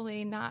will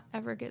probably not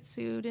ever get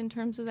sued in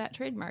terms of that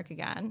trademark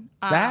again.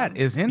 That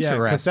is Yeah, 'cause that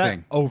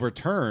interesting.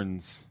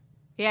 overturns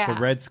Yeah. the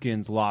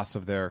Redskins' loss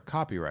of their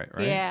copyright,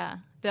 right? Yeah.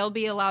 They'll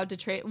be allowed to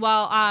trade.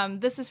 Well,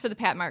 this is for the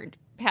Patent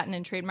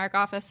and Trademark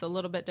Office, so a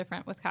little bit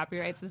different with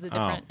copyrights. Is a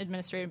different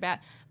administrative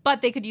bat.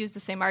 But they could use the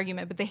same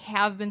argument, but they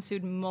have been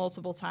sued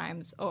multiple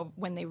times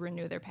when they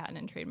renew their patent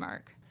and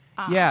trademark.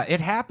 Yeah, it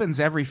happens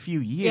every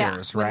few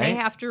years, when right? they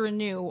have to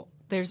renew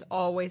there's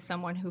always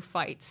someone who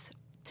fights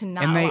to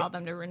not And they allow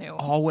them to renew.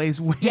 Always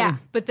win. Yeah,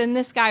 but then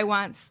this guy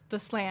wants the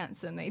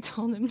slants, and they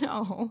told him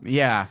no.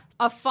 Yeah.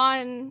 A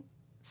fun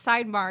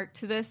side mark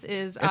to this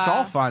is It's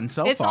all fun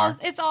so far.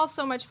 It's all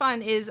so much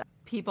fun. Is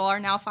people are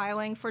now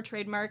filing for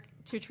trademark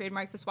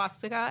the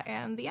swastika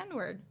and the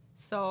N-word.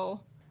 So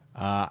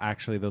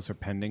Actually, those are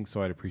pending,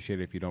 so I'd appreciate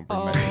it if you don't bring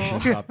my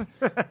initials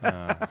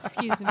up.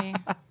 excuse me,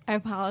 I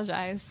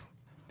apologize.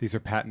 These are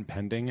patent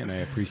pending, and I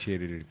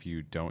appreciate it if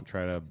you don't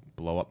try to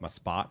blow up my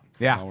spot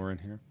Yeah. while we're in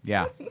here.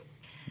 Yeah.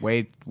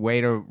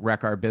 Way to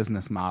wreck our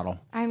business model.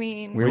 I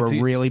mean, We Wait were till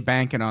you- really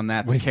banking on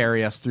that to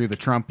carry us through the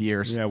Trump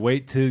years. Yeah,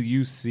 wait till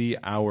you see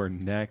our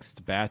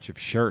next batch of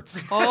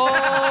shirts.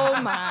 oh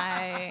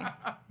my,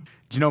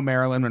 Do you know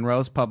Marilyn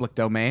Monroe's public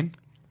domain?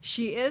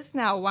 she is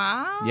now.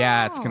 Wow.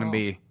 Yeah, it's gonna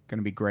be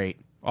great.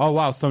 Oh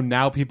wow! So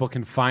now people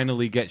can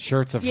finally get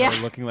shirts of Yeah.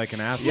 her looking like an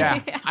asshole.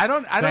 Yeah. I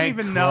don't Thank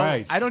even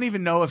Christ. know. I don't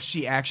even know if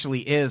she actually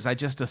is. I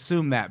just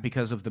assume that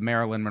because of the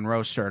Marilyn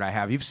Monroe shirt I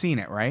have. You've seen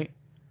it, right?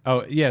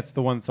 Oh yeah, it's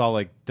the one that's all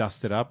like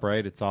dusted up,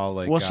 right? It's all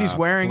like Well, she's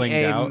wearing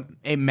blinged out.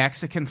 a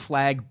Mexican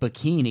flag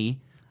bikini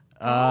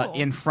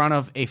in front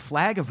of a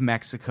flag of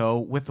Mexico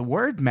with the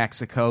word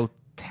Mexico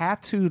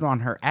tattooed on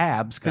her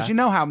abs, because you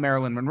That's- know how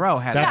Marilyn Monroe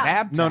had That's, an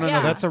ab no, no,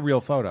 tattoo. no. That's a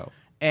real photo.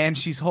 And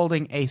she's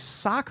holding a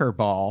soccer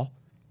ball,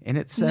 and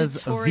it says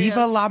Notorious.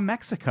 "Viva la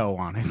Mexico"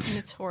 on it.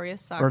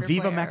 notorious soccer Or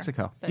Viva player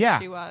Mexico. that Yeah.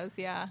 she was.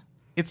 Yeah.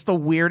 It's the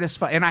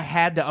weirdest, and I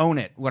had to own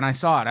it when I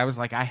saw it. I was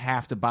like, I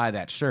have to buy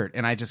that shirt,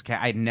 and I just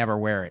can't. I never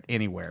wear it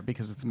anywhere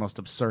because it's the most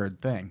absurd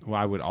thing. Well,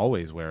 I would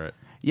always wear it.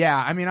 Yeah,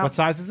 I mean, What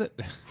size is it?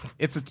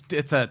 it's a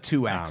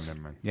 2X. Oh,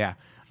 never mind. Yeah,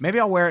 maybe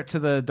I'll wear it to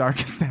the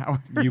darkest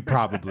hour. You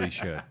probably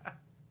should.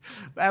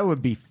 That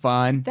would be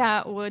fun.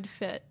 That would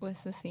fit with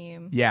the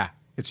theme. Yeah,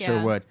 it sure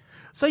Yeah. would.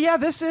 So yeah,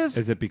 this is,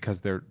 Is it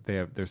because their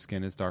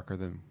skin is darker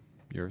than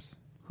yours?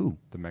 who?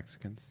 The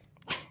Mexicans?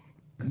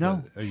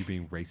 No, Are you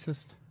being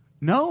racist?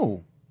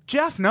 no,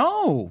 Jeff,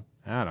 no,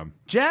 Adam.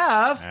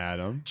 Jeff,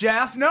 Adam.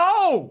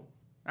 no.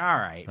 All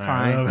right,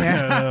 fine. love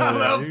I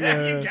love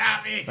that. You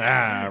got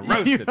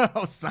me. roasted.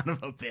 Oh, son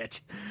of a bitch.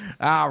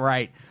 All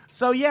right.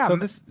 So yeah, So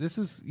this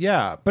is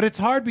but it's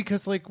hard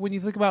because like when you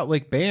think about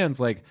like bands,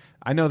 like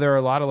I know there are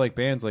a lot of like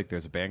bands, like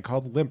there's a band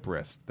called Limp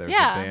Wrist. There's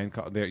Yeah. a band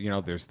called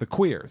there's the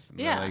Queers. And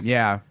they're Yeah. like-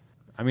 yeah.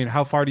 I mean,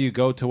 how far do you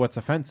go to what's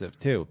offensive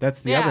too?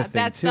 That's the other thing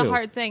that's too. the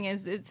hard thing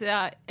is it's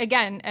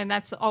again, and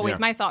that's always Yeah.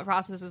 my thought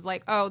process is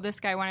like, oh, this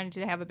guy wanted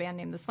to have a band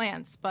named the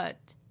Slants, but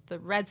the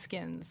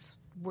Redskins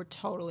were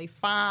totally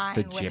fine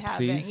The with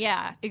having, Gypsies?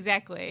 yeah,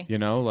 exactly, You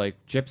know, like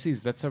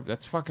gypsies.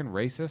 That's fucking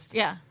racist.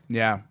 yeah.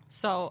 Yeah.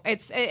 So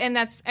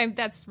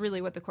that's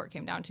really what the court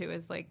came down to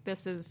is like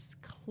this is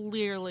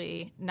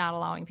clearly not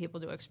allowing people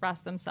to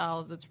express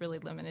themselves. It's really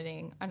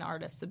limiting an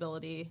artist's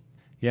ability.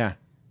 Yeah.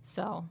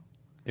 So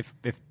If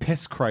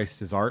Piss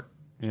Christ is art,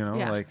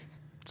 Yeah. like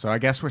So I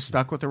guess we're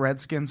stuck with the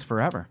Redskins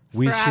forever.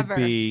 we Forever.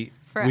 we should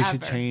Forever.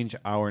 change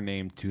our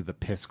name to the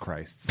Piss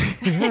Christs.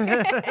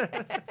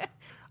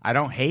 I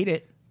don't hate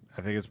it.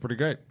 I think it's pretty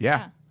great.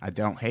 Yeah. I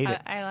don't hate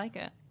it. I like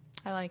it.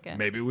 I like it.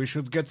 Maybe we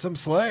should get some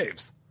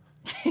slaves.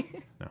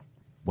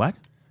 What?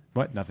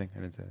 What? Nothing. I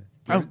didn't say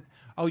that.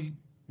 Oh.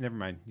 Never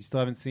mind. You still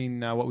haven't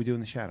seen What We Do in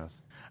the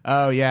Shadows.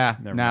 Oh yeah.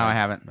 Never No, mind. I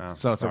haven't. No,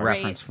 so it's a sorry.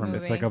 reference Great from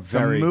movie. It's like a it's a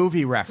very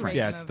movie reference.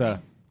 Yeah, it's the-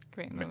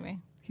 Great movie.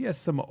 He has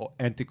some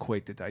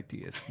antiquated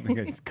ideas. And the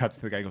guy cuts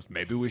to the guy and goes,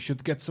 maybe we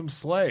should get some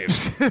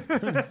slaves.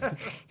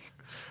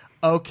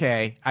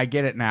 Okay, I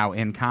get it now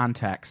in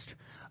context.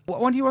 What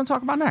one do you want to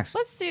talk about next?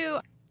 Let's do,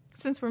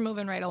 since we're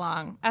moving right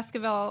along,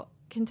 Esquivel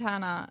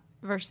Quintana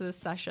versus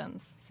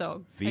Sessions.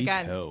 So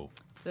again, Veto.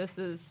 this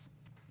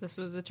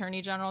was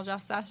Attorney General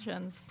Jeff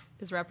Sessions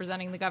is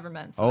representing the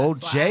government. So Oh,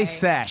 that's Jay why-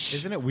 Sesh.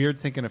 Isn't it weird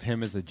thinking of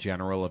him as a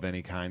general of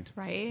any kind?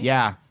 right?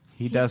 Yeah,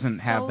 he He's doesn't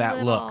have so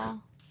that look.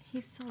 little.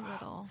 He's so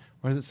little.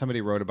 What is it?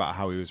 Somebody wrote about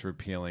how he was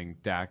repealing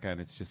DACA,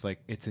 and it's just like,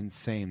 it's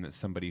insane that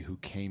somebody who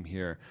came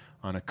here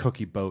on a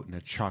cookie boat in a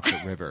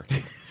chocolate river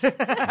with his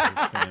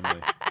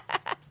family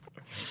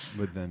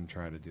would then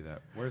try to do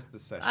that. Where's the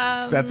session?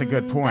 That's a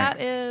good point. That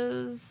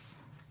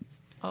is,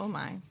 oh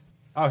my,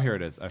 oh, here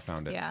it is. I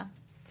found it. yeah.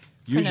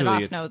 Printed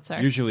off notes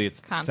are usually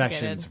it's complicated.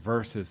 Sessions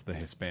versus the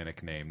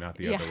Hispanic name, not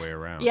the other way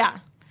around. Yeah.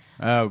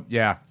 Oh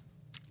yeah.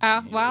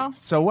 Well,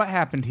 So what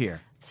happened here?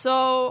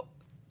 so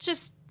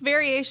just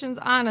variations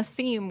on a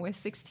theme with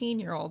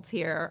 16-year-olds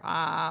here.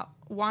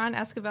 Juan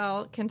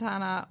Esquivel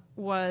Quintana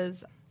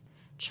was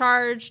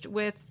charged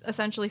with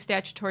essentially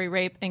statutory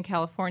rape in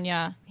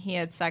California. He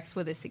had sex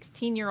with a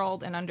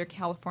 16-year-old, and under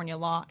California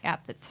law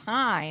at the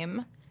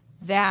time,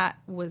 that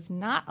was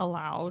not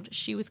allowed.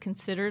 She was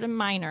considered a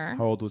minor.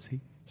 How old was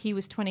he? He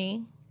was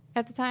 20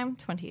 at the time,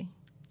 20.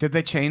 Did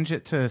they change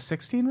it to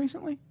 16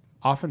 recently?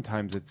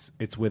 Oftentimes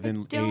it's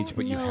within don't age,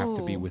 but you have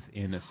to be know.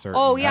 within a certain.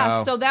 Oh, yeah,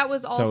 Oh. so that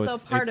was So also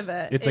it's- part it's- of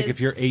it. It's like if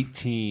you're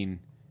 18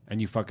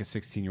 and you fuck a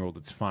 16-year-old,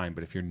 it's fine.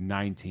 But if you're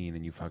 19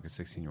 and you fuck a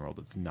 16-year-old,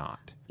 it's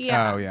not.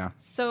 Yeah. Oh, yeah.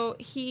 So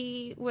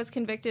he was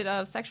convicted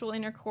of sexual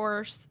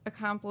intercourse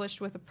accomplished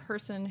with a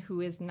person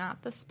who is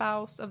not the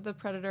spouse of the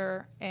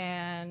predator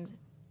and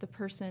the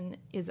person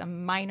is a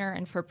minor,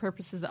 and for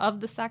purposes of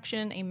the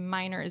section, a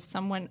minor is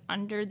someone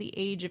under the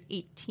age of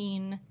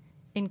 18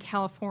 in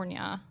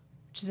California,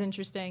 which is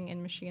interesting.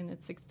 In Michigan,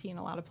 it's 16.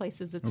 A lot of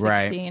places, it's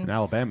 16. In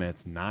Alabama,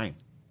 it's 9.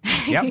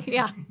 Yep.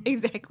 Yeah,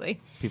 exactly.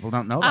 People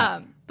don't know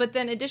that. But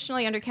then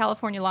additionally, under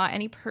California law,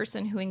 any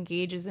person who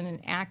engages in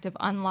an act of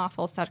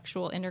unlawful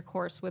sexual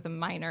intercourse with a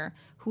minor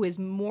who is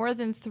more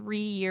than 3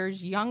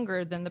 years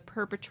younger than the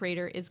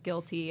perpetrator is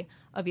guilty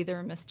of either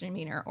a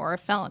misdemeanor or a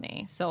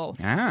felony. So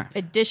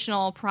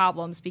additional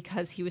problems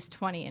because he was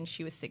 20 and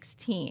she was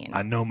 16.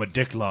 I know my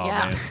dick law,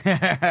 Yeah.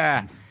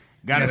 man.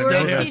 Gotta If you're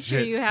still a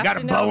teacher, you have gotta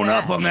to know bone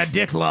that. up on that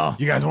dick law.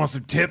 You guys want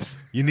some tips?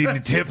 You need any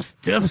tips?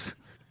 Tips?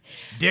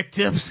 Dick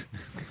tips?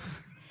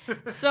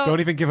 So Don't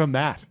even give him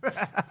that.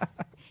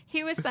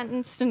 he was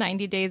sentenced to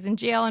 90 days in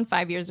jail and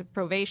 5 years of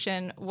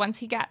probation. Once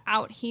he got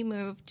out, he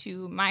moved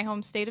to my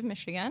home state of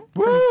Michigan.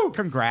 Woo!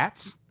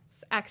 Congrats.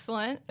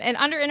 Excellent. And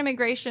under the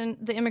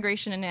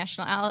Immigration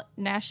and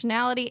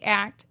Nationality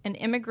Act, an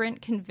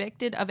immigrant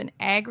convicted of an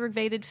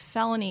aggravated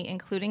felony,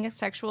 including a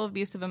sexual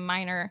abuse of a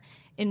minor,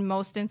 in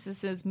most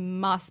instances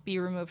must be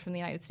removed from the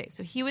United States.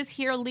 So he was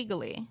here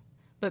legally,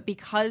 but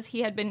because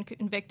he had been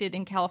convicted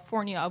in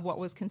California of what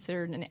was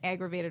considered an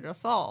aggravated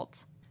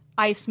assault,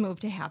 ICE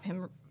moved to have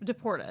him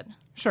deported.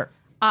 Sure.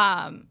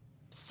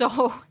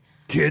 So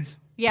Kids?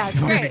 yeah, it's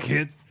So many great.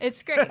 kids?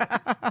 It's great.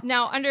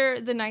 Now, under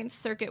the Ninth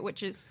Circuit,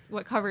 which is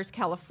what covers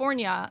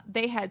California,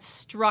 they had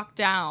struck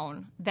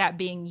down that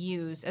being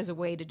used as a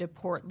way to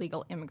deport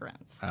legal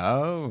immigrants.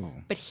 Oh.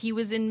 But he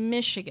was in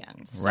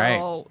Michigan, so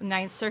Right.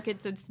 Ninth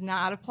Circuit does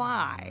not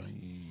apply.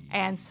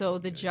 And so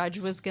the judge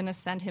was going to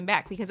send him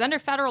back because under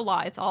federal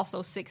law, it's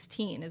also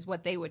 16 is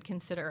what they would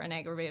consider an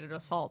aggravated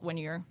assault when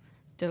you're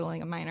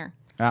diddling a minor.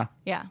 Ah.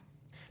 Yeah.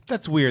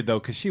 That's weird, though,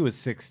 because she was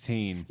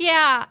 16.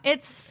 Yeah,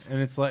 it's...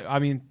 And it's like, I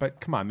mean, but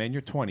come on, man,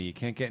 you're 20. You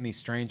can't get any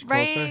strange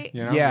closer. Right.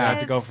 You know? Yeah. You have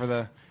to go It's- for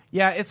the...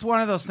 Yeah, it's one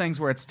of those things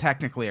where it's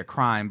technically a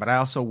crime, but I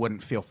also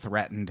wouldn't feel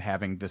threatened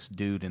having this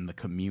dude in the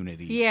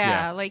community.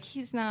 Yeah, like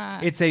he's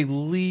not... It's a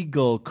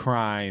legal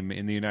crime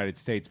in the United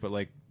States, but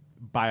like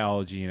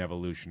biology and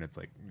evolution, it's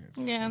like... It's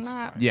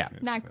not, Yeah.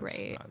 not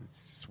great.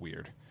 It's just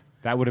weird.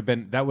 That would have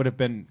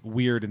been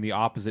weird in the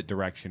opposite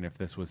direction if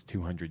this was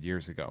 200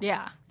 years ago.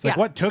 Yeah. It's like, Yeah.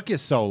 what took you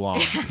so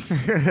long?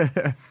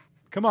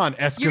 Come on,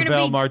 You're Esquivel going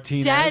to be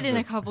Martinez. dead in or-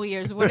 a couple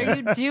years. What are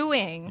you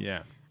doing?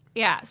 Yeah.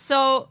 Yeah.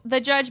 So the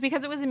judge,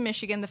 because it was in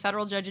Michigan, the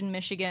federal judge in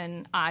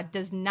Michigan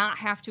does not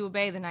have to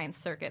obey the Ninth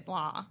Circuit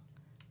law.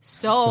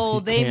 So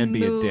he they can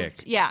moved. be a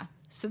dick. Yeah.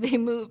 So they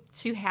moved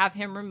to have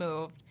him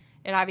removed.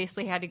 It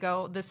obviously had to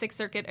go. The Sixth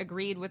Circuit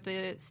agreed with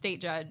the state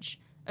judge,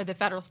 or the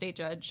federal state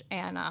judge,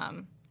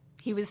 and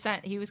he was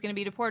sent. He was going to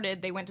be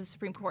deported. They went to the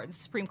Supreme Court. The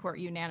Supreme Court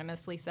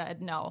unanimously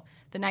said no.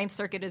 The Ninth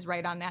Circuit is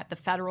right on that. The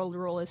federal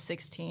rule is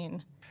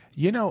 16.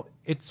 You know,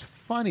 it's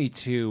funny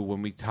too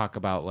when we talk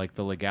about like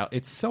the legal.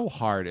 It's so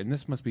hard, and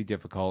this must be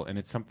difficult. And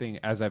it's something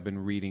as I've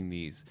been reading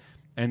these,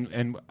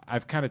 and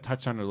I've kind of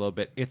touched on it a little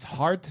bit. It's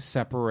hard to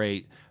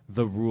separate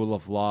the rule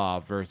of law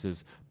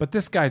versus, but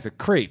this guy's a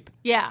creep.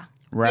 Yeah.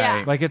 Right.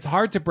 Yeah. Like it's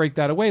hard to break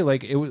that away.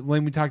 Like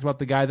when we talked about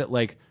the guy that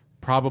like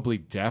probably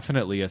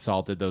definitely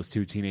assaulted those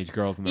 2 teenage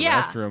girls in the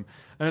Yeah. restroom,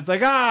 and it's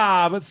like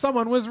but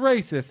someone was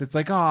racist. It's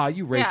like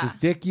you racist Yeah.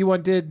 dick, you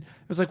undid.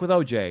 It was like with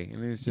OJ,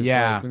 and it was just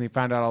Yeah. like when they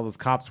found out all those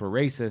cops were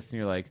racist, and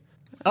you're like,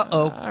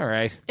 Uh-oh. all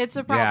right, It's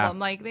a problem.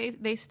 Like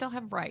they still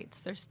have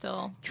rights. They're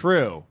still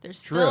true.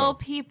 still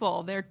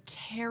people. They're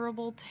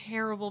terrible,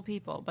 terrible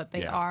people, but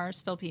they Yeah. are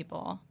still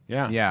people.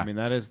 Yeah, Yeah. I mean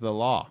that is the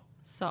law.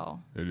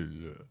 So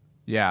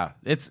Yeah.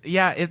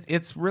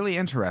 It's really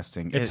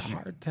interesting. It's It-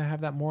 hard to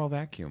have that moral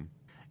vacuum.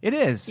 It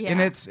is, and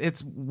Yeah.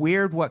 it's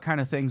weird what kind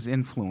of things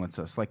influence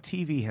us. Like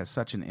TV has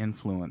such an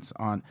influence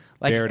on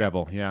like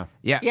Daredevil, yeah,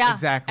 Yeah, yeah,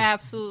 exactly.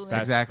 absolutely.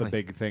 that's Exactly. the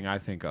big thing I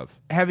think of.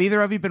 Have either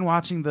of you been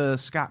watching the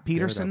Scott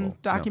Peterson Daredevil.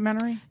 No.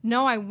 documentary?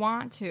 No, I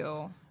want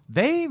to.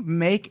 They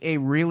make a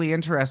really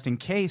interesting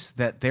case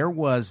that there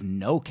was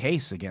no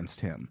case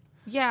against him.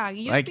 Yeah,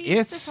 you'd Like, be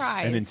it's-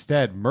 surprised. And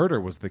instead, murder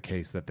was the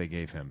case that they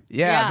gave him.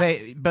 Yeah, Yeah.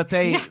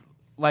 they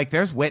like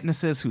there's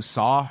witnesses who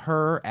saw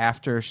her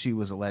after she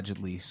was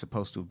allegedly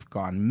supposed to have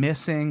gone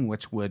missing,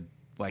 which would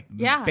like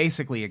Yeah.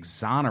 basically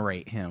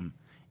exonerate him.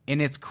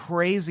 And it's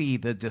crazy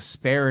the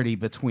disparity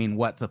between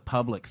what the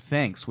public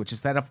thinks, which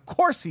is that of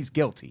course he's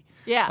guilty.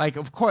 Yeah. Like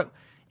of course,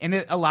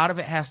 and a lot of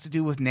it has to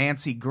do with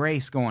Nancy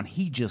Grace going,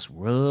 he just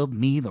rubbed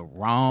me the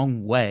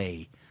wrong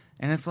way.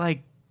 And it's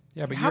like,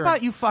 Yeah, but how you're-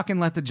 about you fucking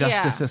let the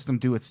justice Yeah. system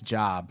do its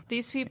job?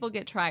 These people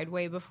get tried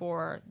way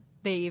before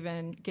they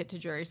even get to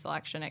jury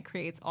selection. It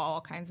creates all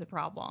kinds of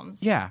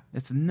problems. Yeah,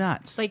 it's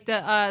nuts. Like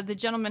the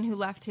gentleman who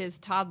left his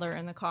toddler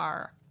in the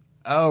car.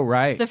 Oh,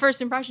 right. The first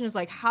impression is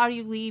like, how do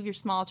you leave your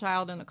small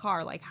child in a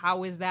car? Like,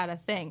 how is that a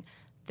thing?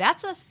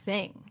 That's a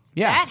thing.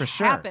 Yeah, that for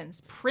sure.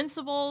 happens.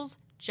 Principals,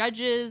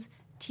 judges,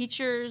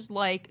 teachers,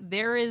 like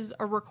there is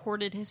a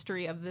recorded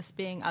history of this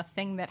being a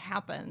thing that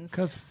happens.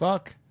 Because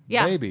fuck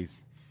Yeah.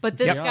 babies. But Let's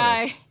this be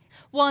guy, honest.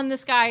 well, and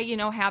this guy,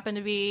 happened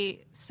to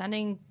be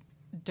sending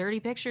dirty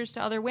pictures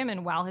to other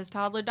women while his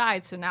toddler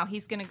died. So now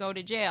he's going to go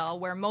to jail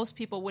where most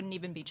people wouldn't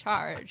even be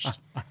charged.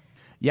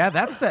 Yeah,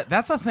 that's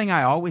a thing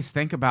I always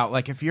think about.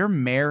 Like, if you're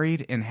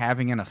married and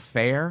having an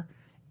affair,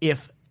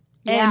 if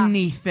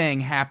anything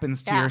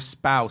happens to your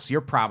spouse,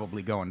 you're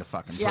probably going to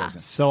fucking prison.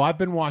 So I've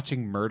been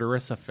watching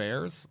Murderous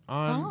Affairs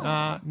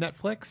on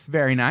Netflix.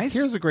 Very nice.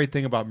 Here's a great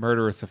thing about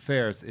Murderous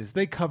Affairs is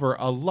they cover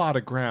a lot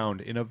of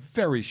ground in a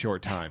very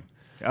short time.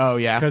 Oh,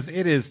 yeah. Because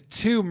it is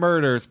 2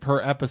 murders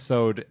per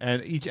episode,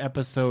 and each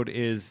episode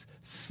is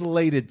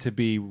slated to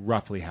be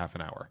roughly half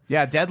an hour.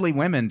 Yeah, Deadly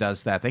Women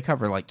does that. They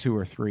cover like 2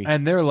 or 3.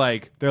 And they're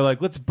like,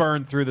 let's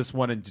burn through this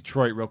one in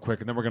Detroit real quick,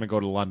 and then we're going to go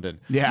to London.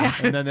 Yeah.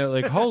 And then they're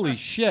like, holy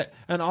shit.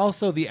 And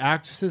also the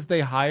actresses they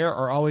hire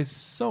are always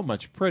so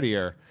much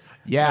prettier.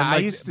 Yeah,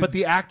 And, like, but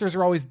the actors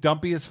are always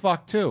dumpy as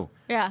fuck, too.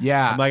 Yeah.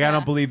 Yeah. I'm like, I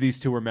don't believe these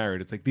 2 were married.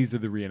 It's like, these are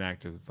the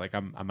reenactors. It's like,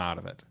 I'm out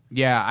of it.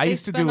 Yeah, I They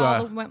used to spend do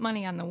all the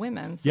money on the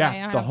women. So they don't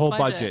Yeah, the have whole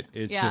budget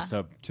is Yeah.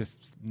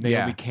 just Naomi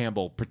Yeah.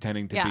 Campbell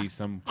pretending to Yeah. be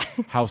some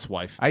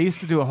housewife. I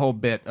used to do a whole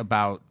bit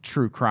about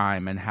true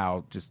crime and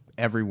how just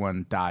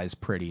everyone dies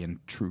pretty in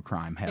true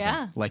crime heaven.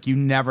 Yeah. Like, you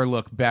never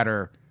look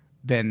better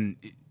than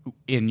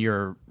in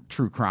your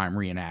true crime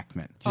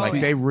reenactment. Like,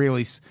 they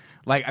really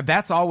like,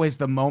 that's always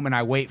the moment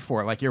I wait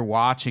for. Like, you're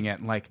watching it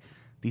and like,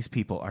 these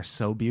people are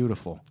so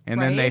beautiful. And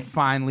then they Right?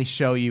 finally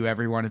show you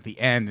everyone at the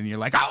end and you're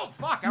like, oh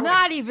fuck,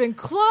 Not even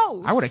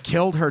close. I would have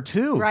killed her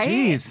too. Right?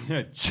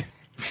 Jeez.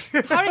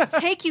 How did it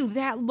take you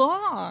that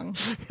long?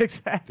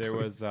 Exactly. There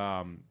was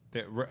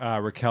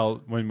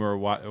Raquel, when we were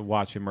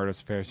watching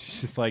Murderous Affairs,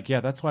 she's just like,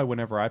 yeah, that's why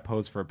whenever I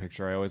pose for a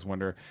picture, I always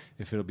wonder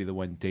if it'll be the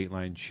one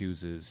Dateline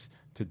chooses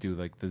to do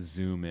like the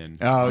zoom in.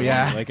 Oh,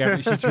 yeah. Like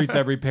she treats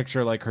every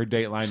picture like her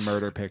Dateline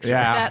murder picture.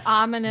 Yeah. That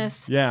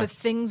ominous, Yeah. but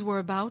things were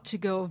about to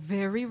go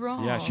very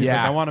wrong. Yeah, she's Yeah.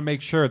 like, I want to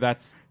make sure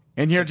that's.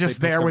 And you're they just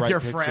picked there the with right your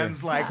picture.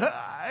 friends like,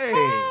 hey.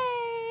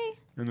 Hey.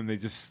 And then they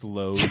just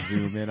slow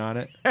zoom in on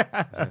it.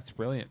 That's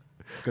brilliant.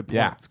 It's a good point.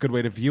 Yeah. It's a good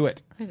way to view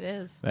it. It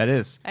is. That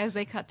is. As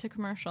they cut to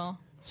commercial.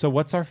 So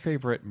what's our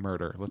favorite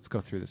murder? Let's go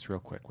through this real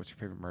quick. What's your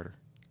favorite murder?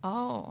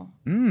 Oh.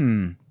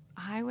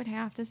 I would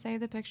have to say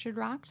the Pictured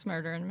Rocks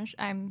murder.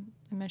 I'm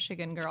a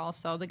Michigan girl,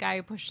 so the guy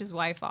who pushed his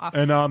wife off.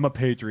 And I'm a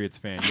Patriots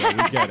fan.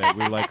 Yeah, we get it.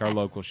 We like our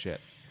local shit.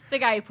 The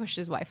guy who pushed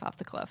his wife off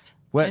the cliff.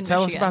 What? in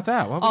Tell us Michigan. about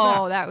that. What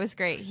was that was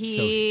great.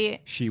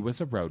 So she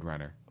was a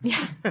roadrunner.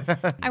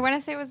 I want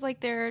to say it was like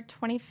their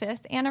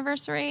 25th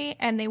anniversary,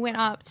 and they went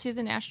up to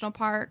the national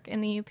park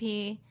in the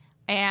UP,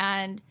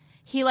 and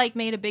he like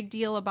made a big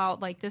deal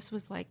about like this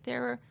was like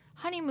their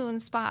honeymoon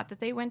spot that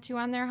they went to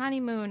on their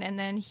honeymoon, and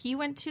then he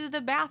went to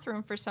the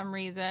bathroom for some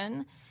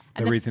reason.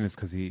 And The reason is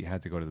because he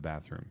had to go to the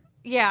bathroom.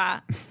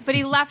 Yeah, but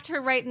he left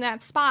her right in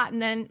that spot, and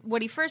then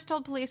what he first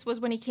told police was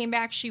when he came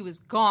back, she was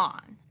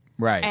gone.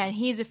 Right. And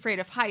he's afraid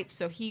of heights,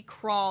 so he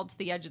crawled to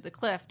the edge of the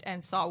cliff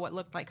and saw what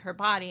looked like her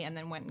body and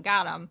then went and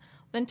got him.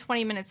 Then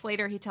 20 minutes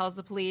later, he tells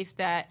the police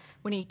that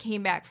when he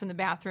came back from the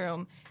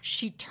bathroom,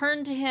 she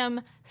turned to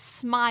him,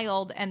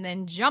 smiled, and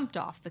then jumped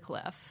off the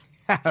cliff.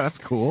 That's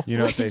cool. You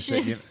know what they Which say?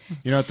 is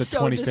You know what the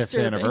so 25th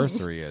disturbing.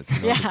 anniversary is?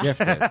 You know what the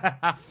gift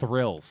is?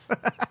 Thrills.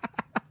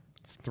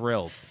 It's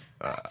thrills.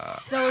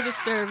 So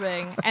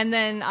disturbing. And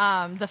then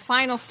the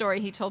final story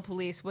he told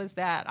police was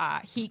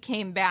that he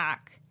came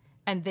back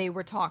and they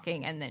were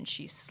talking, and then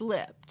she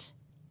slipped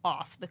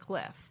off the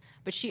cliff.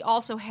 But she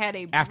also had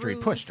a After he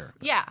bruise- pushed her.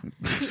 Yeah.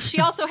 She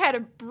also had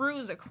a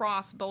bruise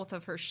across both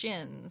of her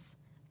shins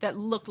that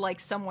looked like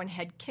someone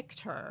had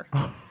kicked her.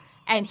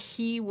 And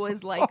he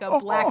was like a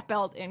black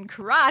belt in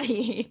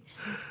karate.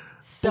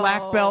 So,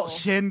 Black belt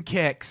shin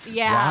kicks.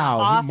 Yeah, Wow,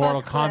 off Mortal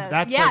a Kombat. cliff.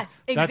 That's yes, like-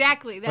 that's-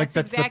 exactly. like That's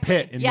that's the exactly.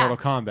 pit in Mortal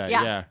Kombat,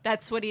 yeah.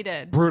 That's what he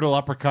did. Brutal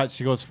uppercut.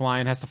 She goes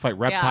flying. Has to fight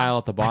reptile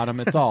at the bottom.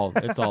 It's all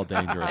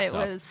dangerous It stuff.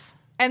 was,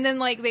 and then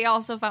like they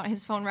also found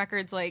his phone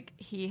records. Like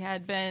he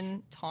had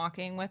been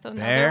talking with another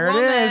There it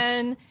woman. is.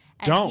 And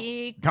Don't.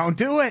 He Don't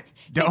do it.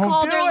 Don't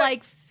called do her it.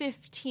 like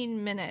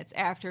 15 minutes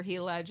after he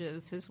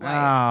alleges his wife Oh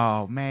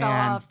fell man.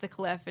 off the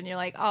cliff, and you're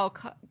like, oh,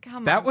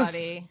 come That on, was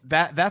buddy.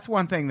 that's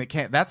one thing that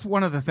can't. That's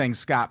one of the things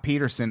Scott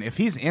Peterson. If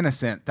he's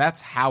innocent,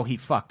 that's how he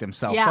fucked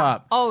himself Yeah.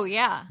 up. Oh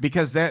yeah.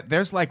 Because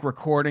there's like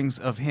recordings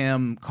of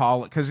him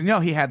call because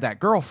he had that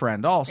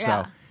girlfriend also,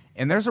 Yeah.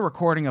 and there's a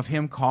recording of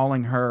him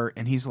calling her,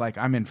 and he's like,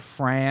 "I'm in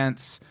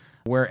France.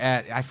 We're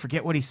at I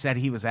forget what he said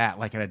he was at,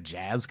 like at a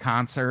jazz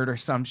concert or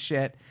some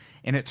shit."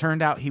 And it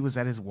turned out he was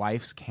at his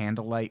wife's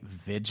candlelight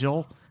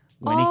vigil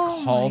when he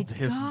called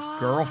his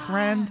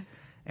girlfriend.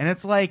 And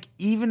it's like,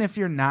 even if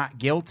you're not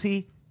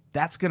guilty,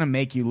 that's gonna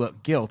make you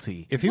look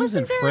guilty. If he was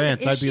in Wasn't there an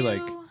France, I'd be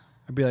issue?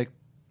 like,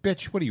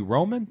 bitch, what are you,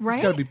 Roman? Right?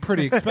 It's got to be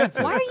pretty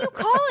expensive. Why are you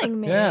calling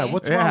me? Yeah,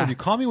 what's wrong Yeah. with you?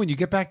 Call me when you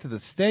get back to the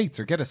States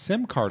or get a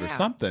SIM card or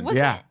something. Wasn't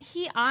Yeah.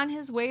 he on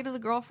his way to the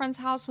girlfriend's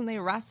house when they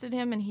arrested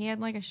him and he had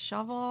like a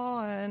shovel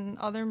and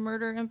other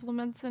murder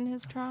implements in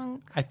his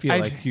trunk? I feel I-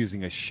 like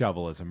using a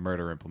shovel as a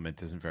murder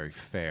implement isn't very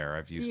fair.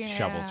 I've used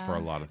shovels for a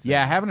lot of things.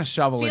 Yeah, having a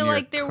shovel I in feel your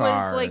like there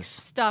car was like is-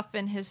 stuff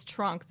in his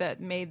trunk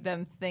that made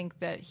them think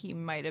that he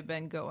might have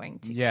been going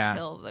to Yeah.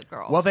 kill the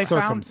girl. Well, they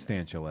found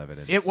circumstantial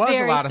evidence. it was a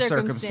Very lot of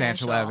circumstantial.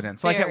 circumstantial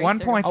evidence. Like at Very one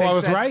point, they I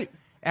was said, right.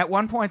 At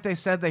one point, they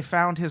said they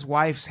found his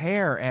wife's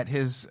hair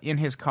in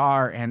his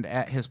car and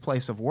at his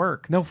place of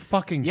work. No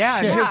fucking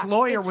Yeah, shit. and his Yeah,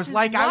 lawyer it's was his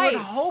like, I would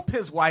wife. hope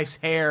his wife's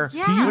hair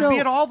Yeah. Do you would know- be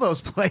at all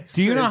those places.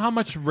 Do you know how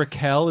much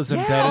Raquel is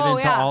embedded Oh,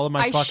 into yeah. all of my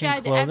I fucking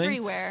shed clothing?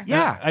 everywhere.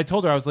 Yeah. I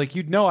told her, I was like,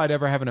 you'd know I'd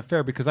ever have an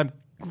affair because I'm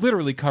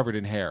literally covered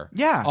in hair.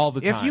 Yeah. All the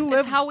time. If you It's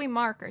live, how we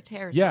mark our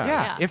territory. Yeah.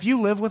 yeah, if you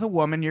live with a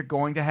woman, you're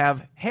going to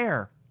have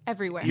hair.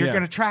 everywhere. You're Yeah.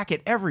 going to track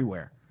it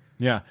everywhere.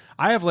 Yeah.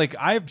 I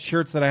have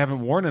shirts that I haven't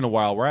worn in a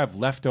while where I have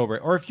leftover,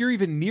 or if you're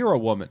even near a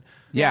woman.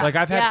 Yeah. Like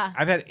I've Yeah.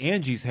 had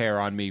Angie's hair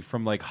on me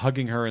from like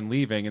hugging her and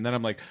leaving, and then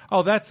I'm like,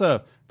 oh, that's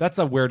a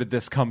where did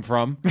this come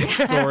from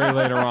story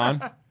later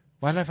on.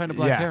 Why did I find a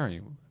black Yeah. hair on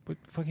you? But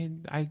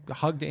fucking, I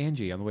hugged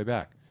Angie on the way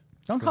back.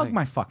 Don't hug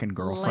my fucking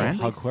girlfriend.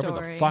 Lovely Hug whoever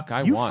story. the fuck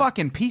I You want.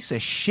 fucking piece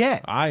of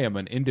shit. I am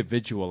an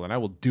individual, and I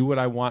will do what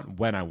I want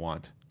when I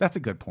want. That's a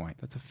good point.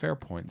 That's a fair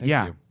point. Thank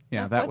Yeah. you.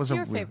 Yeah, Jeff, that what's was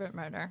your a favorite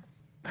murder?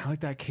 I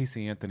like that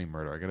Casey Anthony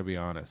murder. I got to be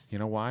honest. You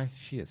know why?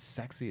 She is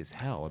sexy as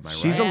hell. Am I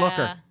She's right? a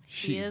looker. Yeah,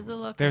 she is a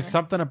looker. There's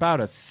something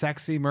about a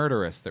sexy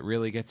murderess that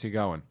really gets you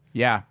going.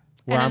 Yeah.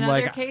 Where and I'm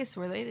another like, case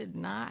where they did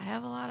not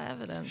have a lot of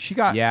evidence. she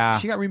got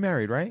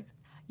remarried, right?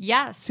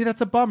 Yes. See,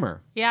 that's a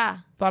bummer. Yeah.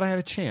 Thought I had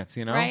a chance,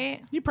 you know?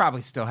 Right? You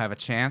probably still have a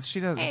chance. She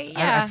doesn't. Hey, I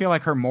yeah. feel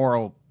like her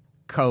moral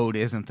code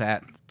isn't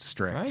that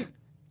strict. Right.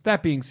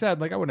 That being said,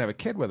 like I wouldn't have a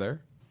kid with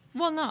her.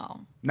 Well,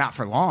 no. Not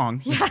for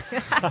long.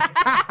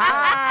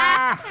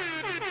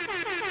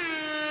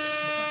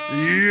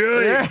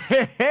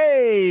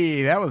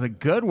 Hey, that was a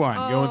good one.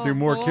 Going through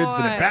more kids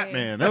than a boy.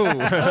 Batman.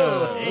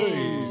 Oh,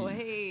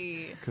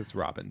 hey. Because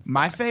Robin's.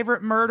 My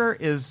favorite murder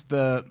is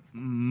the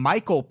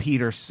Michael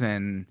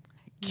Peterson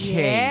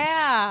case,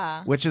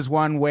 Yeah. which is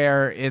one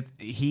where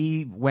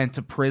he went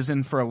to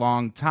prison for a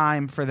long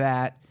time for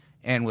that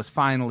and was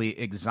finally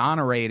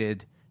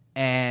exonerated.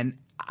 And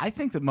I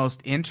think the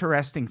most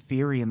interesting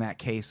theory in that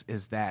case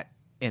is that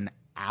an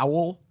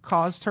owl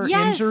caused her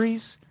Yes.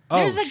 injuries.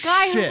 There's Oh, a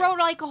guy shit. who wrote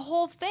like a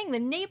whole thing. The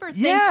neighbor thinks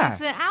Yeah.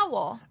 it's an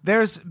owl.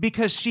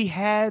 Because she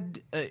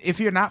had, if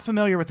you're not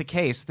familiar with the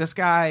case, this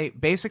guy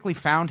basically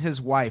found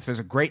his wife. There's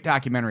a great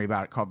documentary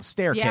about it called The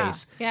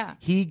Staircase. Yeah.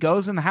 He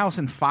goes in the house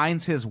and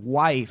finds his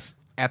wife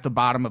at the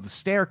bottom of the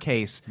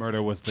staircase,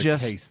 Murder was the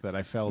Just- case that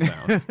I fell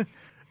down.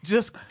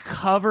 just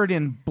covered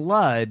in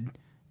blood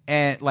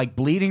and like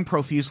bleeding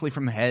profusely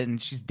from the head,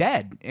 and she's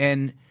dead.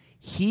 And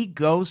he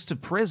goes to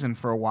prison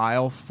for a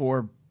while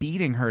for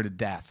beating her to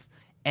death.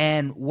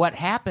 And what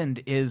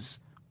happened is,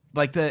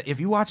 like, if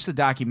you watch the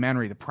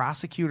documentary, the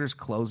prosecutor's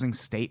closing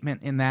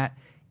statement in that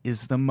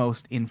is the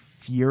most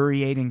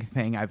infuriating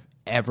thing I've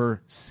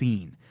ever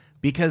seen,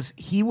 because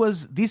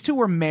these two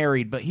were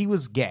married, but he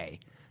was gay.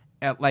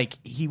 Like,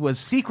 he was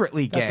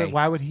secretly gay.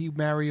 Why would he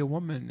marry a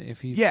woman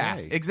if he's Yeah,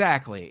 gay?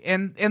 exactly.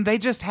 And they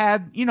just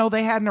had,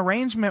 they had an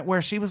arrangement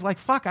where she was like,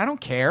 fuck, I don't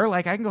care.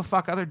 Like, I can go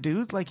fuck other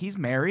dudes. Like, he's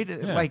married.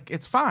 Like,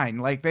 it's fine.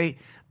 Like,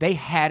 they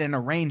had an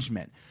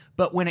arrangement.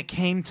 But when it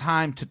came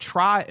time to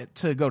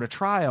go to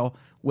trial,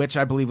 which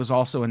I believe was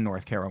also in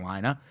North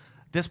Carolina,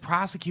 this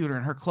prosecutor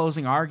in her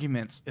closing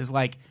arguments is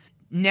like,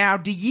 now,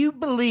 do you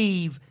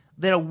believe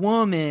that a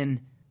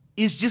woman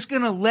is just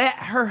going to let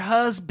her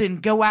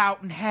husband go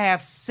out and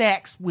have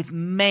sex with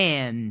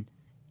men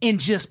and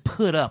just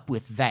put up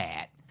with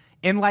that?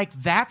 And, like,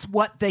 that's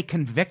what they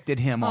convicted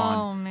him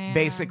on, man.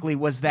 basically,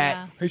 was that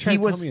Yeah. Are you trying he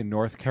to was... tell me in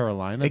North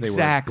Carolina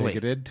Exactly. they were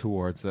bigoted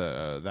towards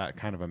that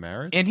kind of a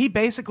marriage? And he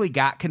basically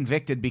got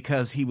convicted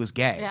because he was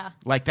gay. Yeah.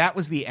 Like, that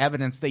was the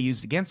evidence they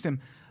used against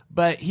him.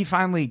 But he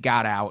finally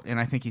got out, and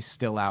I think he's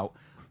still out.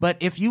 But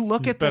if you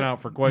look at Been the...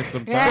 out for quite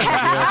some time.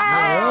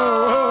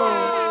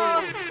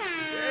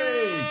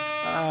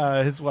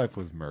 His wife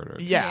was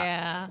murdered. Yeah.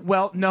 Yeah.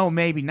 Well, no,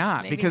 maybe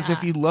not. Maybe Because if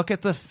not. you look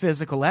at the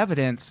physical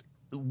evidence,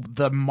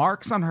 the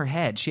marks on her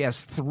head, she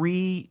has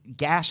 3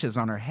 gashes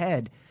on her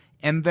head,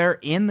 and they're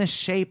in the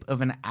shape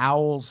of an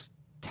owl's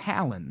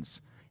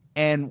talons.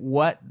 And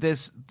what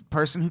this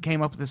person who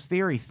came up with this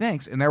theory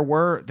thinks, and there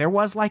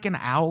was like an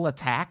owl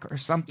attack or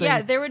something.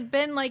 Yeah, there had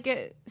been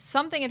like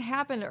something had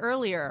happened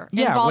earlier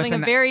Yeah, involving a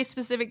with an- very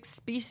specific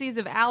species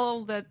of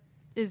owl that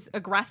is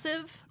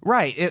aggressive.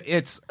 Right.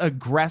 It's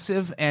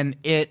aggressive, and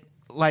it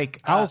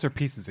like Owls are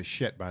pieces of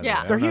shit, by the Yeah. way.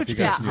 I They're don't know if huge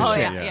you guys pieces knew of Oh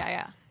shit. that.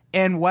 yeah.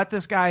 And what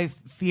this guy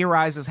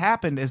theorizes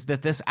happened is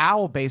that this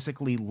owl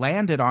basically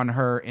landed on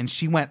her, and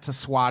she went to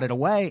swat it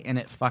away, and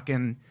it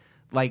fucking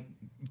like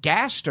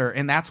gashed her,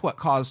 and that's what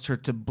caused her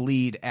to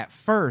bleed at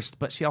first,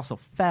 but she also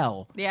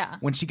fell Yeah.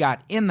 when she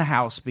got in the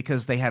house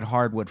because they had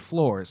hardwood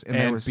floors. And,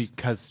 there And was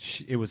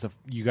because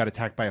you got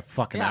attacked by a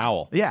fucking Yeah.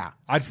 owl. Yeah.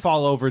 I'd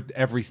fall over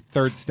every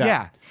third step.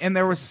 Yeah, and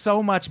there was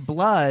so much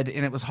blood,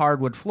 and it was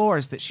hardwood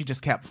floors that she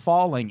just kept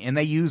falling, and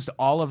they used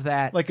all of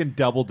that, Like in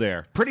Double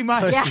Dare. pretty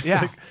much. Yeah.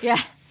 Yeah.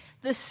 Yeah.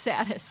 The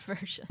saddest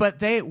version.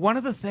 But one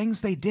of the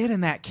things they did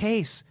in that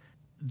case,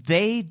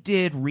 they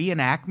did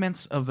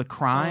reenactments of the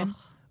crime,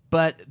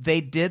 but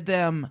they did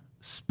them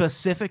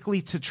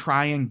specifically to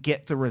try and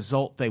get the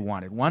result they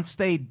wanted. Once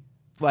they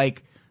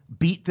like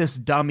beat this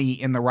dummy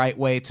in the right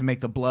way to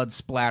make the blood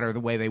splatter the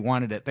way they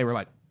wanted it, they were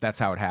like, that's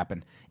how it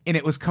happened. And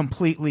it was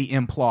completely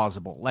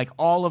implausible. Like,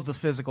 all of the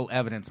physical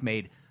evidence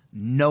made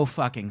no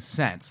fucking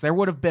sense. There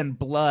would have been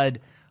blood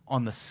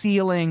on the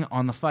ceiling,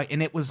 on the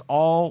and it was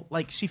all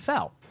like she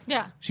fell.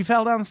 Yeah. She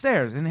fell down the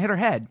stairs and hit her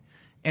head.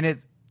 And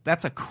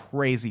that's a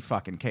crazy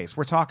fucking case.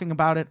 We're talking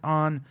about it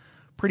on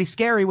Pretty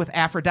Scary with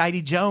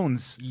Aphrodite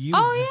Jones.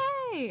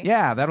 Oh, yay.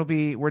 Yeah,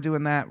 we're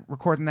doing that,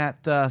 recording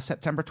that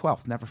September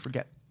 12th. Never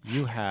forget.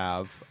 You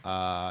have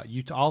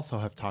also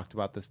have talked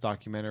about this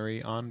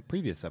documentary on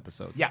previous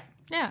episodes. Yeah,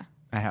 Yeah.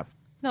 I have.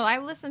 No, I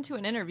listened to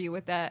an interview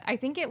with that. I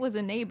think it was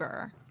a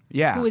neighbor.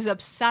 Yeah. Who is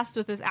obsessed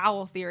with this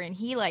owl theory, and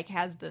he like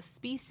has the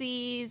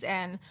species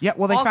and Yeah,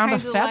 well, they all found a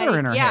kinds of, feather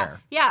in her hair.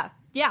 Yeah.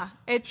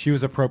 It's She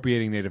was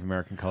appropriating Native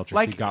American culture.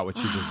 Like, she got what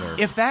she deserved.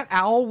 If that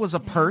owl was a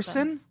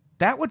person,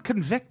 that would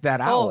convict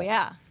that owl. oh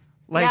yeah.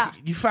 Like, Yeah.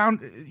 you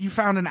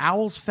found an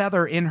owl's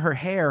feather in her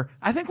hair.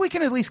 I think we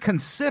can at least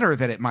consider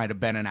that it might have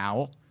been an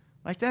owl.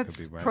 Like, that's...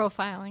 Could be right.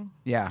 Profiling.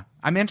 Yeah.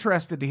 I'm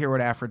interested to hear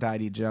what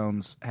Aphrodite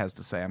Jones has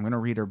to say. I'm going to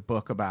read her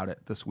book about it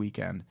this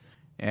weekend.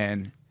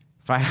 And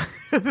if I...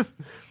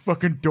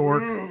 fucking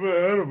dork.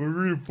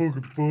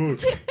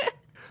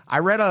 I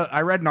read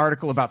an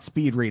article about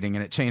speed reading,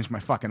 and it changed my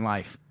fucking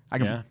life. I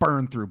can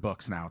burn through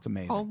books now. It's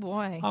amazing. Oh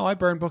boy. Oh, I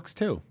burn books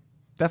too.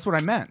 That's what I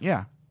meant.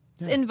 Yeah.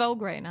 It's in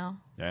vogue right now.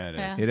 Yeah, it is.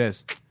 Yeah. It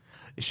is.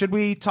 Should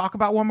we talk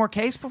about one more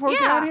case before we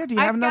get out of here? Do you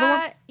have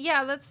another one?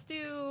 Yeah, let's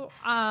do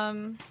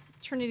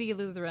Trinity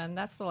Lutheran.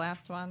 That's the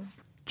last one.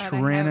 that I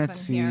have in here.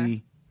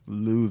 Trinity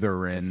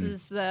Lutheran.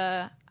 This is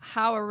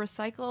how a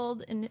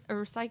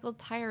recycled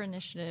tire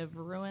initiative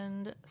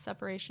ruined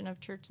separation of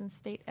church and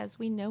state as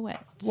we know it.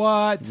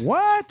 What?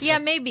 What? Yeah,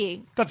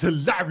 maybe. That's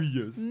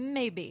hilarious.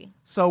 Maybe.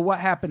 So what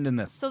happened in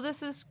this? So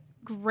this is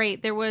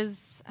great.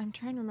 I'm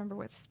trying to remember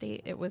what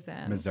state it was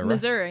in.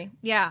 Missouri?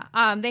 Yeah.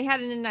 They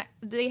had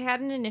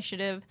an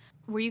initiative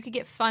where you could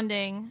get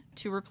funding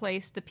to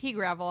replace the pea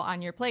gravel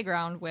on your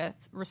playground with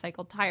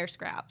recycled tire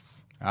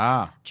scraps.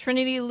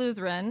 Trinity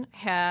Lutheran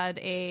had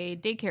a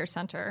daycare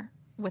center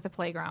with a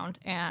playground,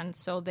 and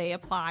so they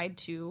applied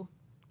to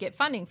get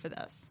funding for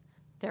this.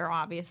 They're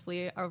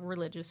obviously a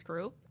religious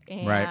group,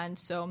 and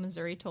so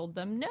Missouri told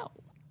them no.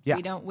 Yeah.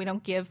 We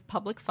don't give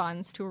public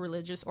funds to a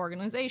religious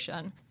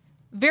organization.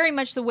 Very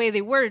much the way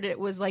they worded it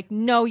was like,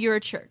 no, you're a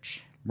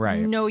church.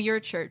 Right. No, you're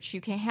a church. You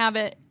can't have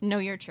it. No,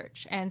 you're a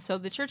church. And so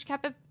the church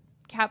kept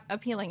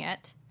appealing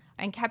it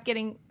and kept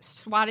getting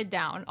swatted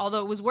down.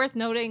 Although it was worth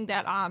noting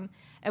that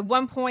at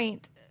one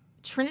point,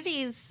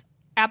 Trinity's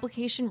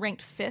application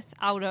ranked 5th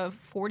out of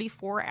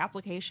 44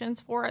 applications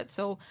for it.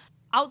 So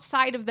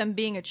outside of them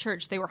being a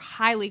church, they were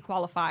highly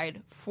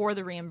qualified for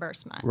the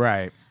reimbursement.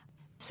 Right.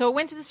 So it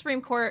went to the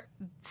Supreme Court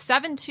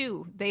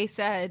 7-2. They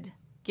said,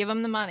 give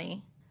them the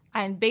money.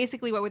 And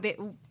basically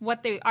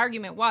what the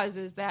argument was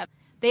is that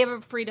they have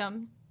a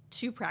freedom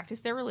to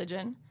practice their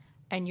religion,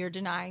 and you're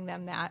denying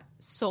them that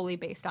solely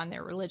based on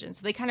their religion.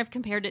 So they kind of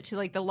compared it to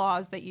like the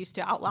laws that used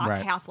to outlaw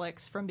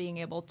Catholics from being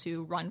able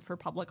to run for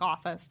public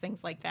office,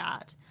 things like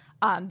that.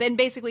 And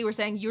basically we're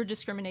saying you're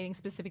discriminating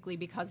specifically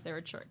because they're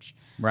a church.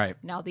 Right.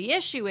 Now the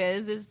issue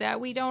is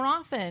that we don't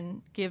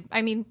often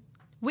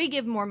we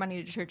give more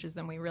money to churches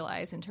than we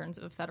realize in terms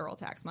of federal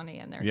tax money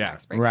and their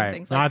tax breaks and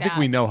things like that. I think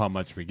we know how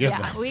much we give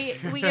them. Yeah, we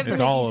give them It's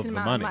a all of decent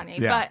the amount money. of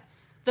money. Yeah. But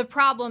the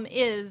problem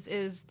is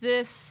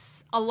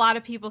this, a lot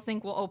of people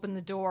think will open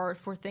the door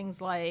for things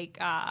like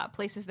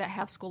places that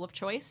have school of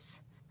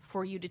choice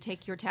for you to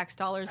take your tax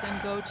dollars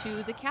and go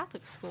to the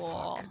Catholic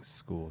school.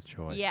 School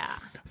choice. Yeah.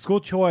 School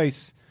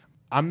choice.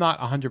 I'm not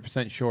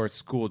 100% sure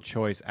school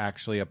choice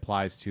actually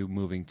applies to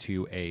moving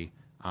to a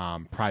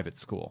private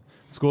school.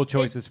 School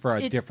choice is for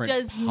a different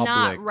It does public.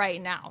 not right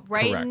now.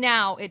 Right Correct.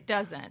 now, it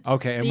doesn't.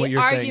 Okay, and the what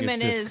you're saying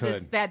argument is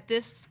this is that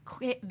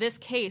this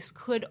case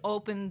could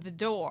open the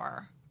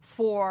door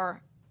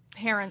for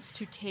parents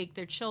to take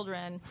their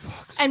children,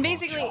 and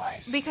basically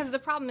because the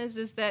problem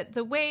is that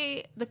the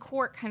way the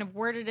court kind of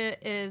worded it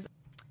is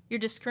you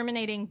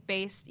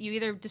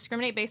either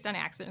discriminate based on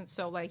accidents,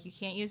 so like you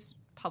can't use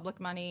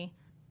public money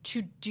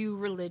to do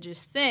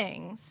religious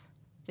things.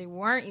 They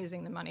weren't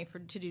using the money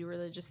to do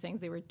religious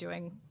things. They were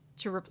doing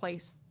to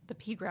replace the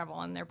pea gravel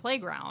on their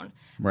playground.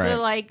 Right.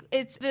 So like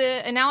it's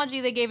the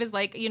analogy they gave is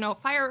like,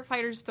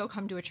 firefighters still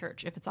come to a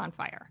church if it's on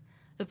fire.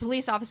 The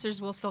police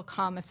officers will still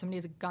come if somebody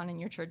has a gun in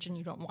your church and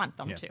you don't want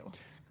them to.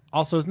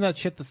 Also, isn't that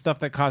shit the stuff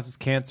that causes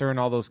cancer in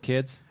all those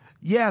kids?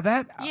 Yeah,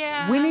 that.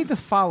 Yeah. We need to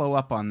follow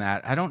up on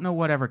that. I don't know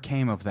whatever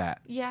came of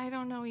that. Yeah, I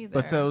don't know either.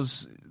 But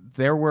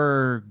there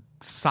were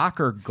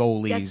soccer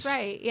goalies. That's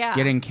right. Yeah.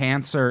 Getting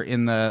cancer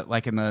in the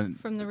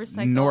from the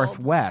recycled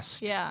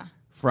Northwest. Yeah.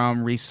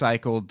 From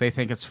recycled. They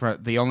think it's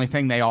the only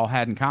thing they all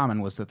had in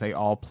common was that they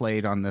all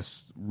played on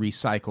this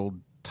recycled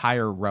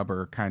tire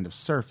rubber kind of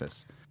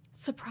surface.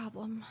 It's a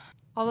problem.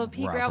 Although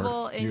pea Rubber.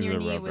 gravel in Use your the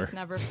knee rubber. was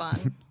never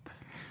fun.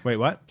 Wait,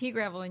 what? Pea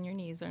gravel in your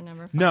knees are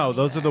never fun. No,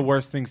 those are either. the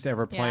worst things to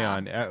ever play Yeah.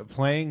 on.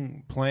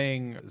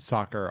 Playing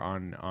soccer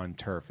on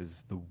turf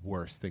is the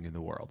worst thing in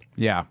the world.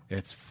 Yeah.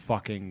 It's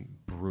fucking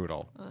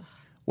brutal.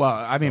 Well,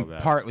 I mean,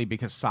 bad. partly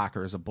because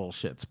soccer is a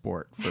bullshit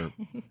sport for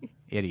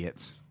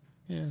idiots.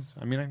 Yeah,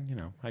 I mean,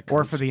 I coached,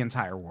 Or for the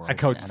entire world. I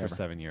coached for Whatever.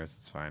 7 years.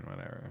 It's fine,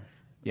 whatever.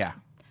 Yeah.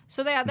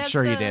 So that's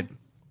sure you the- did.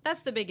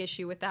 That's the big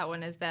issue with that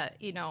one is that,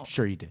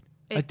 Sure you did.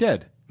 I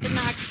did. it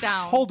knocks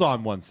down. Hold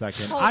on 1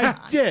 second. Hold I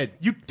on. did.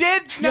 You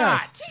did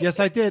not. Yes,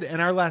 I did. And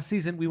our last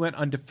season, we went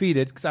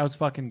undefeated because I was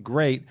fucking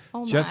great.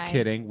 Oh, just my.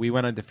 kidding. We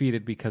went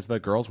undefeated because the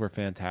girls were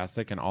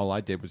fantastic, and all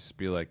I did was just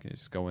be like,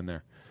 just go in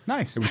there.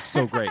 Nice. It was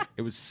so great.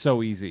 It was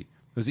so easy. It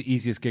was the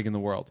easiest gig in the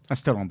world. I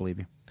still don't believe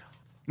you.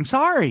 I'm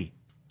sorry.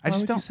 I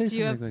just don't. say Do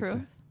you have something like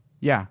proof? that?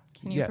 Yeah.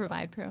 Can you Yeah.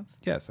 provide proof?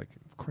 Yes, of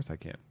course I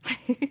can.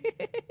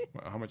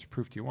 Well, how much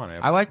proof do you want?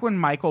 I like when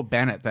Michael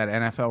Bennett, that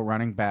NFL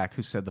running back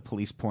who said the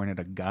police pointed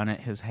a gun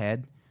at his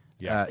head.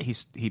 Yeah.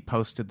 He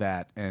posted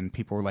that, and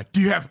people were like, "Do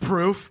you have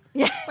proof?"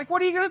 Yeah. It's like,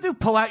 what are you gonna do?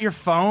 Pull out your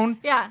phone?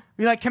 Yeah.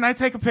 Be like, "Can I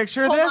take a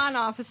picture Hold of this?"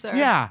 on, officer.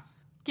 Yeah.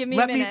 Give me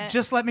let a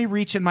minute. Let me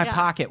reach in my Yeah.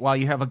 pocket while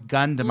you have a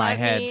gun to my Let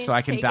head me so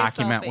I can take a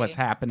document selfie. what's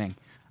happening.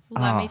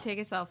 Let Oh, me take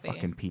a selfie.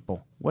 Fucking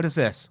people. What is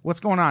this? What's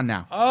going on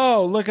now?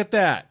 Oh, look at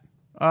that.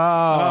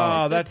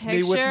 Oh, It's a that's me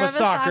with picture my of a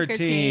soccer soccer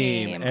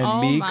team. team. And Oh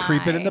me my.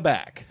 creeping in the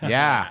back.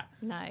 yeah.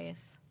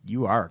 Nice.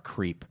 You are a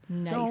creep.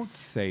 Nice. Don't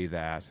say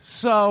that.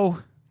 So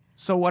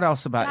what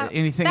else about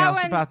anything that else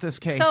one- about this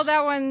case? So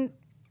that one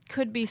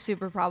could be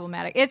super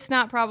problematic. It's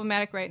not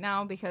problematic right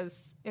now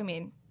because, I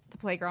mean, the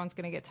playground's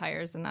going to get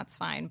tires and that's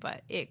fine,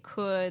 but it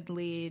could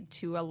lead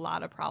to a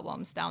lot of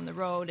problems down the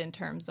road in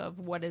terms of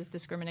what is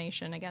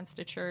discrimination against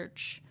a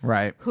church,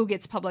 right. who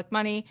gets public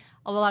money.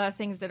 A lot of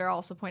things that are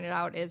also pointed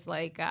out is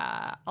like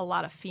a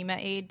lot of FEMA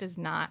aid does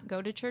not go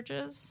to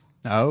churches.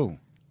 Oh.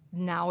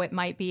 Now it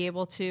might be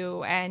able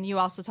to. And you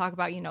also talk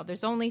about,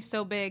 there's only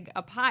so big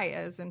a pie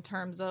is in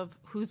terms of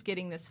who's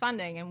getting this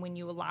funding. And when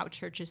you allow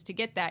churches to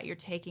get that, you're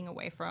taking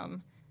away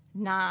from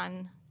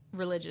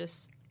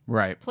non-religious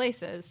Right.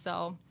 places.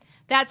 So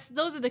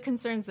those are the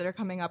concerns that are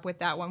coming up with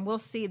that one. We'll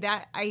see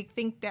that. I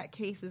think that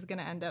case is going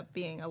to end up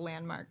being a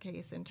landmark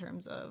case in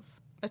terms of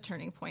a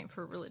turning point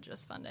for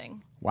religious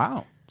funding.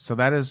 Wow. So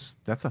that's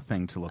a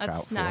thing to look out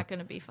That's for. not going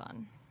to be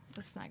fun.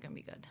 That's not going to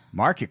be good.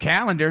 Mark your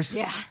calendars.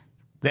 Yeah.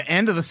 The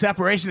end of the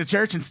separation of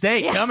church and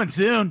state coming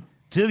soon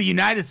to the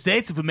United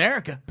States of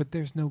America. But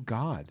there's no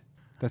God.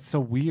 That's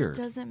so weird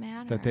Doesn't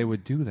matter. that they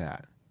would do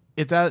that.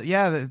 It does.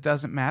 Yeah, it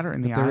doesn't matter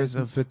in the There eyes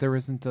isn't, of. but there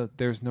isn't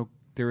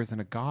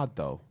a God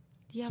though.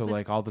 Yeah, so but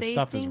like all the they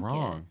stuff is think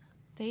wrong. it.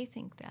 They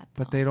think that.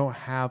 But though. they don't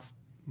have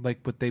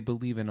but they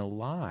believe in a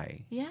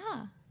lie.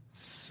 Yeah.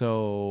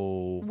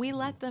 So We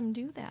let them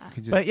do that. you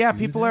can just But yeah, do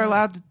people that. are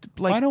allowed to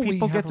Why like. don't we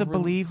People have get to a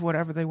believe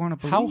whatever they want to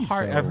believe. How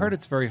hard? I've though. heard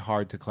it's very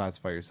hard to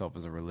classify yourself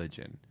as a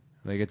religion.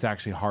 Like it's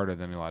actually harder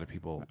than a lot of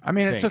people. I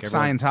mean, it think. took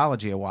Everyone-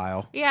 Scientology a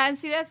while. Yeah, and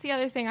see, that's the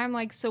other thing. I'm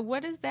like, so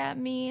what does that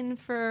mean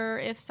for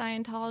if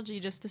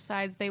Scientology just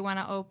decides they want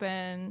to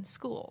open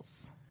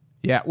schools?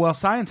 Yeah, well,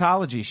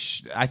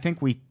 Scientology. I think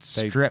we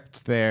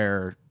stripped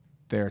their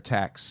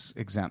tax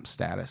exempt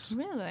status.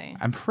 Really?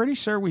 I'm pretty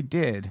sure we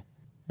did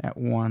at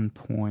one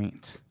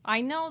point.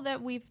 I know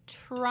that we've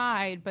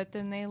tried, but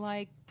then they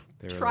were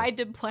tried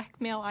to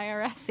blackmail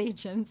IRS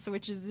agents,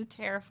 which is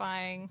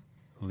terrifying.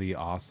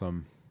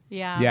 awesome.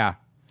 Yeah. Yeah.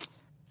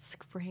 It's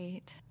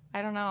great.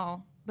 I don't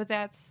know, but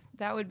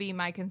that would be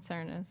my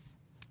concern is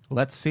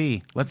Let's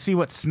see. Let's see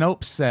what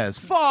Snopes says.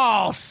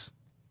 False.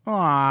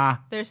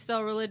 Ah. they're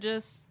still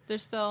religious. They're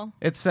still.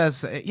 It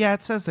says, yeah,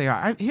 it says they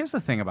are. Here's the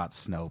thing about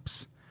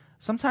Snopes.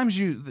 Sometimes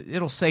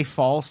it'll say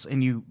false,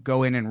 and you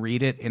go in and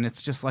read it, and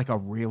it's just like a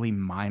really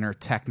minor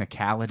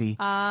technicality,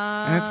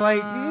 and it's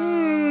like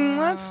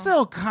that's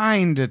still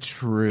kind of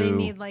true. They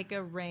need like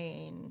a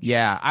range.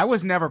 Yeah, I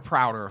was never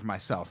prouder of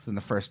myself than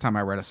the first time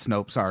I read a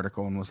Snopes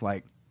article and was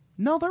like,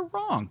 no, they're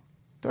wrong.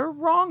 They're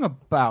wrong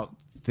about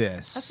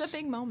this. That's a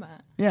big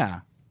moment.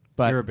 Yeah,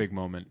 but You're a big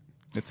moment.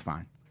 it's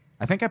fine.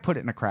 I think I put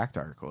it in a Cracked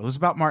article. It was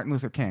about Martin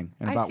Luther King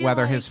and I about feel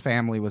whether like- his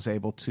family was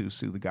able to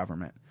sue the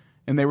government.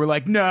 And they were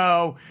like,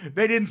 no,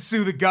 they didn't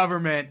sue the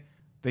government.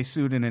 They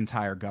sued an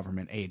entire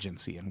government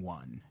agency and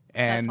won.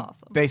 And That's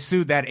awesome. they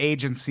sued that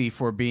agency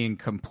for being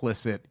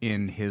complicit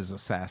in his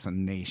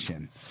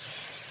assassination.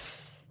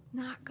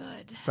 Not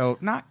good. So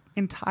not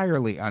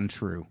entirely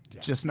untrue,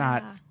 just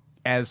not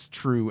as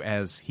true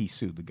as he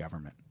sued the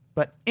government.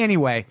 But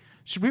anyway,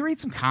 should we read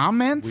some We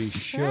comments?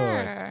 should.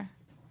 Sure.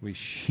 We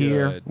should.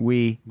 Here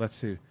we Let's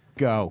see.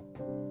 go.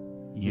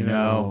 You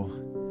know.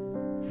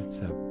 It's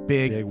a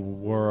big.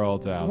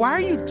 world out Why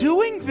are you there.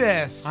 doing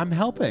this? I'm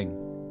helping.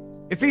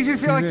 It's easy to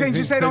feel like things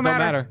you say don't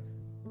matter.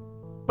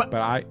 But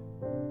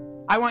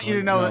I want you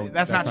to know that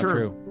that's not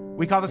true.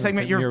 We call the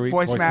segment Your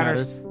Voice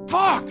Matters.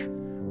 Fuck!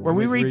 Where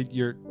we read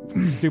your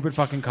stupid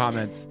fucking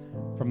comments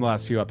from the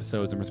last few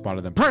episodes and respond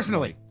to them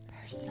personally.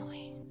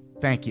 Personally.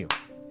 Thank you.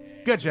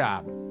 Good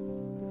job.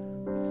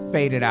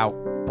 Fade it out,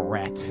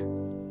 Brett.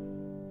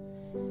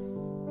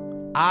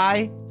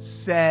 I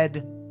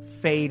said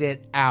fade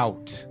it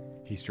out.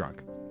 He's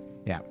drunk.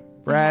 Yeah.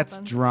 Brett's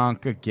happens.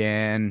 drunk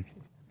again.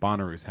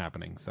 Bonnaroo's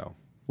happening, so.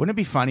 Wouldn't it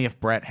be funny if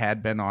Brett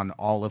had been on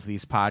all of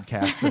these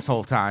podcasts this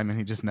whole time and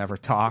he just never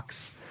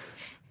talks?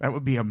 That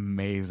would be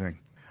amazing.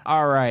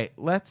 All right,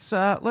 let's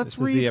This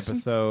read is the some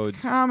episode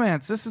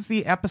comments. This is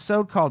the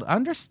episode called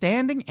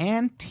Understanding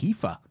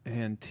Antifa.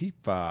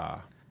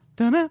 Antifa.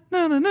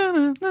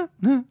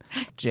 Da-na-na-na-na-na-na.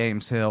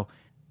 James Hill.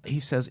 He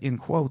says, in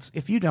quotes,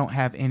 if you don't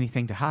have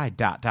anything to hide, ...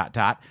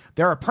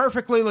 there are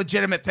perfectly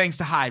legitimate things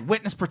to hide.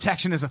 Witness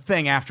protection is a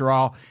thing, after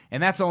all,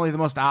 and that's only the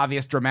most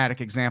obvious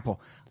dramatic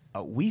example.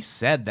 We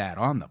said that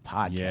on the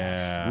podcast.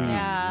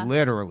 Yeah. We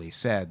literally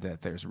said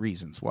that there's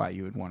reasons why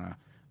you would want to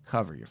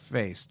cover your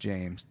face,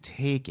 James.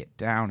 Take it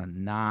down a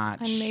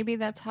notch. And maybe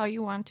that's how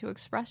you want to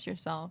express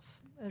yourself.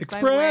 Is by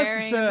Express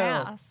wearing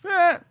yourself. a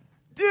mask.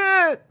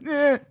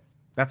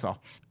 That's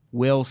all.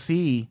 Will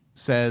C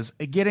says,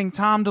 getting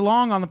Tom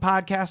DeLonge on the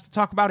podcast to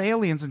talk about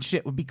aliens and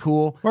shit would be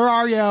cool. Where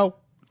are you?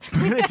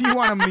 But if you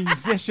want a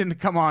musician to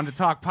come on to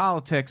talk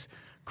politics,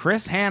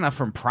 Chris Hanna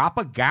from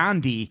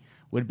Propagandhi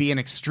would be an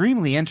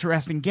extremely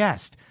interesting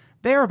guest.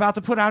 They're about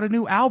to put out a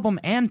new album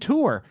and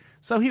tour,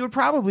 so he would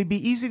probably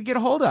be easy to get a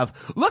hold of.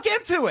 Look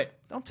into it.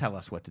 Don't tell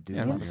us what to do.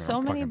 Yeah, You have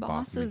so many fucking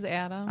boss of me. bosses,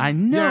 Adam. I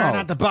know. You're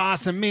not the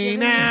boss of me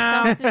Giving you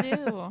now. stuff to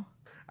do.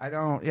 I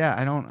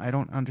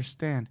don't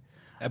understand.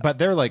 But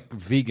they're like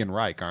vegan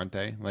Reich, aren't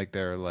they? Like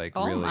they're like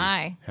Oh, really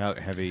my.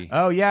 heavy.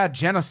 Oh yeah,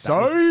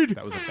 genocide.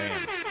 That was a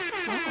band.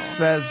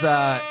 Says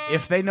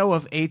if they know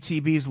of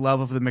ATB's love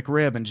of the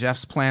McRib and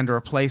Jeff's plan to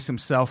replace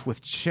himself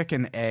with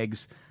chicken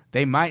eggs,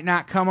 they might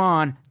not come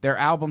on. Their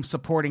album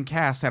supporting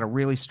cast had a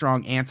really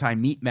strong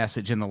anti-meat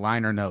message in the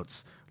liner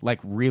notes, like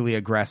really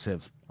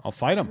aggressive. I'll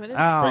fight them. What is-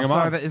 Oh, Bring 'em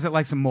sorry, on. is it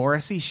like some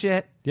Morrissey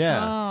shit?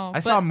 Yeah. Oh, I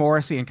saw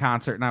Morrissey in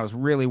concert, and I was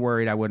really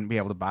worried I wouldn't be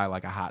able to buy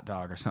like a hot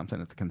dog or something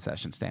at the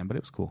concession stand, but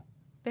it was cool.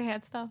 They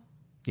had stuff.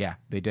 Yeah,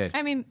 they did.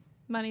 I mean,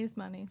 money's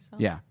money. So.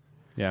 Yeah.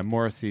 Yeah,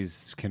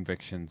 Morrissey's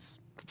convictions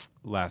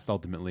last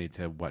ultimately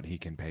to what he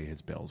can pay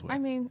his bills with. I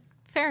mean,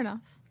 fair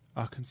enough.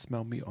 I can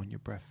smell me on your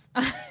breath.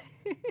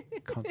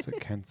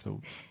 Concert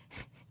cancelled.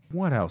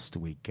 What else do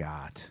we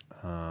got?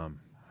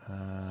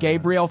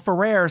 Gabriel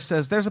Ferrer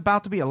says there's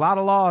about to be a lot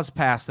of laws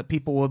passed that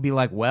people will be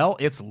like, well,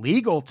 it's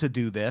legal to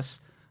do this.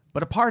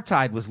 But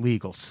apartheid was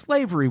legal.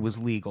 Slavery was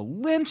legal.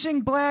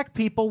 Lynching black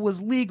people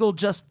was legal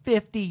just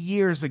 50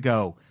 years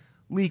ago.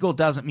 Legal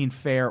doesn't mean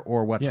fair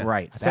or what's Yeah.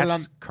 right. I said it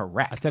That's on-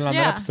 correct. I said on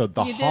Yeah, that episode,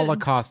 the you did.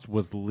 Holocaust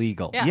was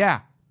legal.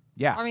 Yeah.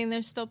 Yeah. I mean,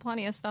 there's still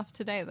plenty of stuff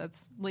today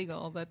that's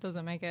legal that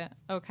doesn't make it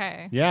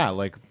okay. Yeah,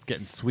 like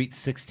getting sweet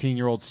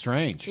 16-year-old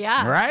strange.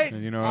 Yeah. Right?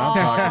 You know what I'm All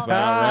talking the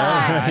about,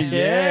 right? time.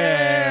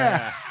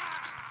 Yeah.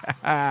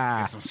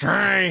 Get some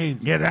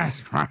strange. Yeah,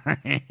 that's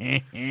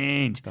right.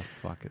 The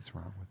fuck is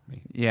wrong with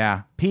me?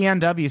 Yeah.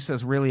 PNW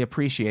says really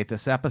appreciate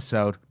this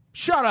episode.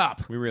 Shut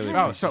up. We really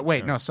Oh, so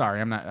wait, no, sorry.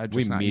 I'm We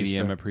just not used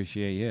medium to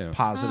appreciate you.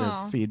 positive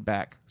Oh.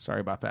 feedback.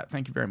 Sorry about that.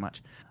 Thank you very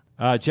much.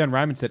 Jen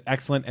Ryman said,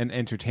 excellent and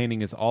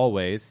entertaining as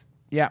always.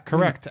 Yeah.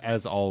 Correct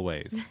as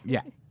always.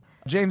 Yeah.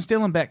 James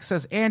Dillenbeck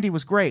says, Andy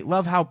was great.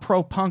 Love how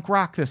pro-punk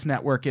rock this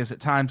network is at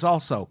times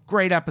also.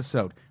 Great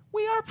episode.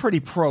 We are pretty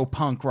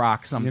pro-punk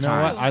rock You sometimes.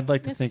 know what? I'd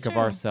like to It's think of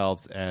true.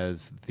 ourselves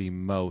as the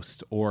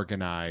most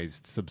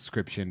organized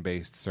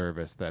subscription-based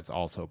service that's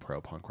also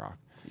pro-punk rock.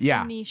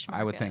 Yeah, niche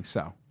I would market. think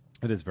so.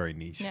 It is very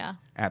niche. Yeah.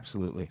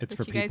 Absolutely. It's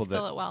But for you guys people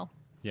fill that... it well.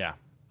 Yeah.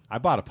 I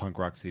bought a punk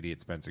rock CD at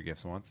Spencer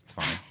Gifts once. It's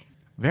fine.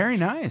 Very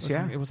nice,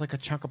 yeah. It was like a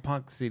chunk of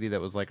punk CD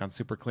that was like on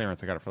super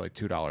clearance. I got it for like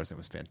 $2. It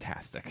was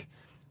fantastic.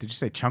 Did you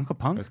say Chunk of It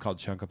Punk? was called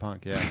Chunk of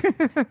Punk, yeah.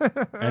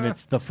 And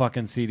it's the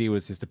fucking CD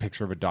was just a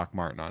picture of a Doc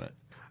Martin on it.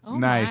 Oh,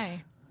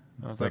 Nice.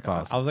 my. I was That's like,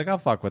 awesome. I was like, I'll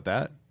fuck with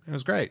that. It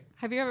was great.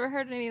 Have you ever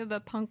heard any of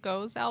the Punk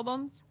Goes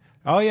albums?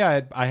 Oh yeah,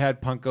 I had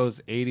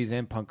Punko's 80s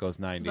and Punko's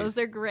 90s. Those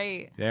are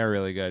great. They're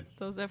really good.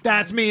 Those are fun.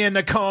 That's me in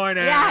the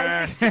corner.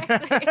 Yes,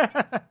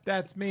 exactly.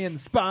 That's me in the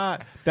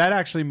spot. That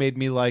actually made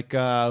me like,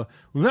 now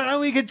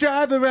we could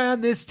drive around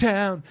this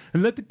town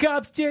and let the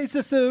cops chase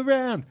us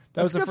around.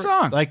 That That's was a the good fir-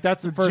 song. Like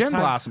that's the The first Gin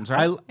time Blossoms,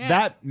 right? Yeah.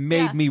 That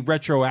made Yeah. me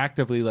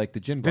retroactively like the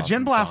Gin The Blossoms. Gin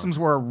song. Blossoms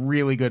were a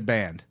really good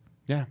band.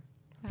 Yeah.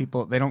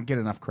 People, they don't get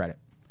enough credit.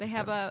 They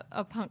have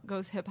a Punk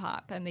Goes Hip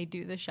Hop, and they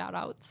do the shout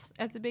outs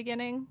at the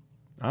beginning,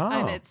 Oh,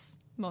 and it's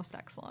most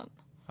excellent.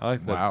 I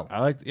like that. Wow. I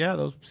like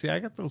those. See, I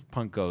got those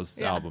Punkos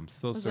Yeah. albums.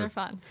 Those Those are are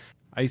fun.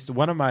 I used to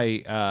one of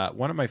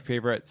my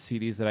favorite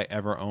CDs that I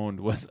ever owned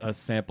was a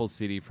sample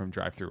CD from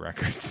Drive Thru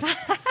Records.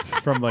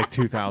 from like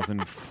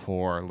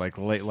 2004, like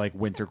late, like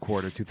winter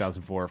quarter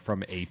 2004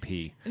 from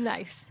AP.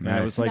 Nice. And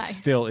it was like Nice.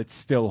 it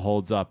still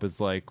holds up as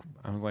like,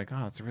 I was like,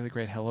 oh, it's a really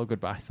great Hello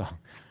Goodbye song.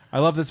 I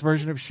love this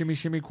version of Shimmy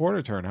Shimmy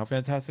Quarter Turn. How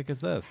fantastic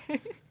is this?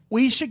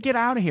 We should get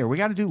out of here. We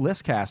got to do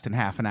Listcast in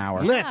half an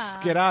hour. Let's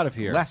get out of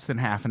here. Less than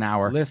half an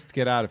hour. Let's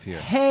get out of here.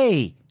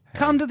 Hey,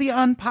 come to the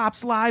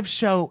Unpops live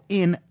show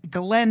in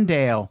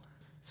Glendale.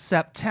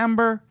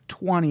 September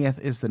 20th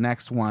is the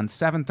next one.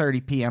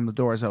 7:30 p.m. The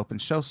doors open.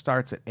 Show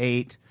starts at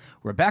 8.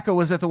 Rebecca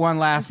was at the one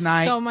last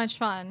night. So much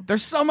fun.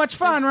 There's so much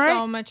fun, There's right?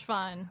 So much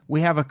fun.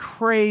 We have a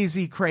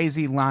crazy,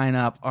 crazy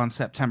lineup on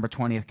September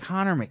 20th.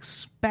 Connor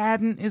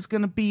McSpadden is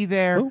going to be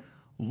there. Who?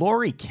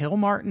 Lori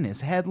Kilmartin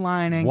is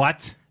headlining.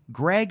 What?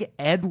 Greg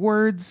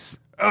Edwards.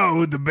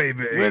 Oh, the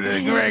baby.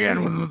 Greg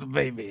Edwards with the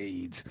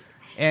babies.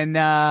 And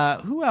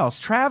who else?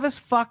 Travis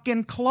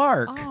fucking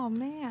Clark. Oh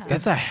man.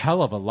 That's a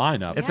hell of a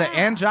lineup.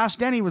 And Josh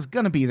Denny was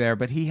going to be there,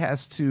 but he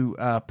has to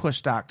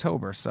push to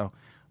October. So,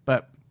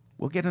 but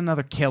we'll get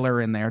another killer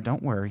in there.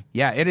 Don't worry.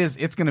 Yeah, it is.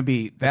 It's going to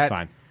be that. That's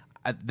fine.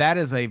 That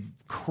is a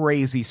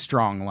crazy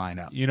strong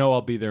lineup. You know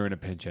I'll be there in a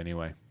pinch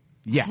anyway.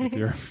 Yeah.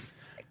 You're,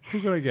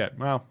 who's gonna get?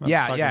 Well, I'm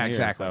Yeah, fucking yeah, here,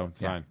 exactly. So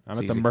it's Yeah, fine. I'm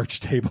it's at the easy. merch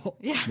table.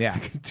 Yeah.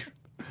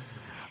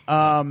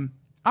 All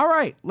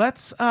right.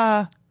 Let's.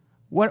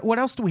 What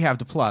else do we have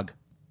to plug,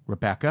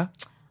 Rebecca?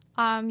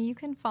 You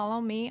can follow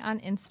me on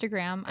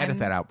Instagram. Edit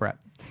that out, Brett.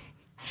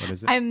 What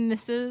is it? I'm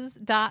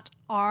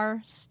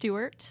Mrs.R.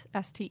 Stewart,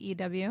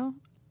 STEW.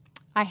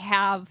 I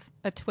have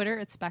a Twitter.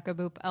 It's Becca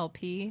Boop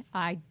LP.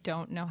 I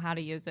don't know how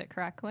to use it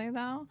correctly,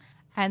 though.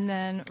 And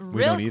then,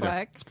 real don't either.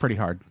 quick, It's pretty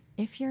hard.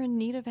 if you're in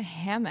need of a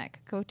hammock,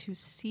 go to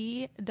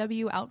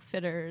CW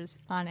Outfitters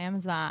on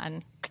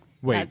Amazon.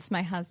 Wait. That's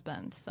my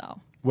husband. So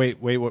Wait.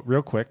 What?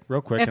 Real quick.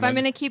 if and I'm I-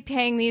 going to keep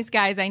paying these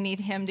guys, I need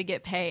him to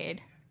get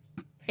paid.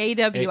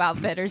 AW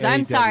Outfitters. AW.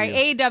 I'm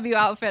sorry, AW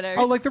Outfitters.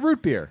 Oh, like the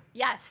root beer.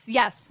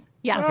 Yes.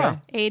 AW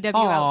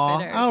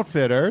Aw,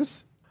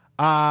 Outfitters.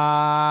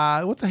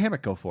 Outfitters. What's a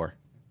hammock go for?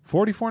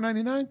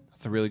 $44.99.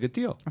 That's a really good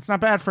deal. That's not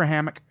bad for a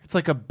hammock. It's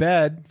like a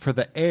bed for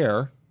the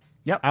air.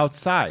 Yep.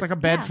 Outside. It's like a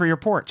bed Yeah. for your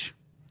porch.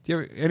 Do you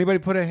ever, anybody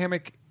put a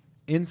hammock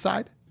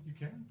inside?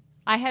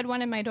 I had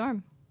one in my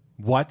dorm.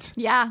 What?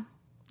 Yeah.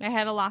 I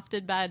had a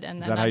lofted bed,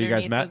 and then that how you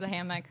guys underneath met? was a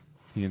hammock.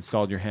 You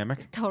installed your hammock?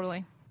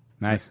 Totally.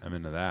 Nice. I'm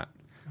into that.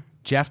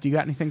 Jeff, do you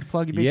got anything to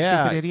plug, you big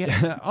stupid idiot?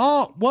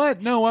 Oh,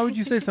 what? No, why would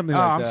you say something Oh,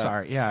 like I'm that?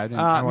 sorry. Yeah, I, didn't,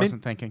 I wasn't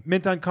Mint, thinking.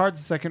 Mint on Cards,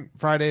 the second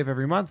Friday of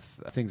every month.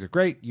 Things are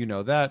great. You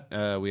know that.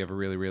 We have a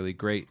really, really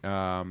great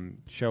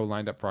show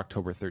lined up for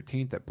October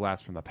 13th at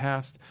Blast from the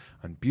Past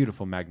on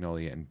beautiful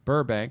Magnolia in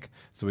Burbank.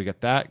 So we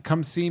got that.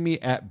 Come see me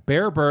at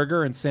Bear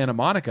Burger in Santa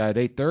Monica at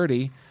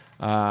 8:30.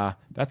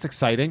 That's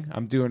exciting.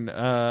 I'm doing,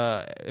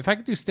 if I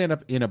could do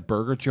stand-up in a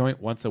burger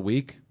joint once a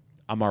week,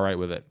 I'm all right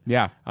with it.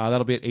 Yeah.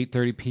 That'll be at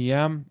 8:30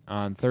 p.m.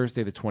 on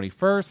Thursday the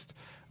 21st.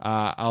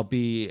 I'll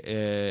be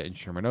in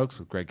Sherman Oaks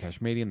with Greg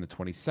Cashmadian the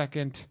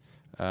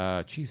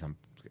 22nd. Geez, I'm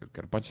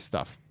got a bunch of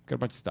stuff.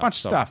 Bunch of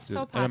stuff.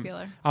 So and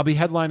popular. I'll be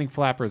headlining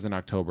Flappers in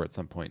October at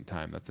some point in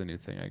time. That's a new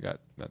thing I got.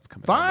 That's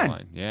coming down Fun. the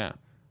line. Yeah.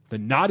 The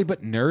Naughty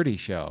But Nerdy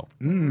Show.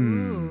 So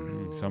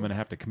I'm going to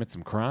have to commit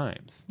some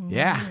crimes.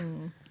 Yeah.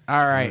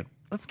 All right.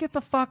 Let's get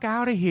the fuck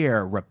out of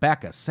here.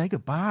 Rebecca, say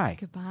goodbye.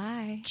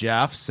 Goodbye.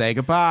 Jeff, say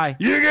goodbye.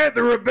 You get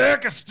the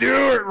Rebecca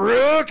Stewart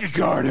rookie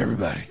card,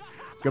 everybody.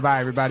 Goodbye,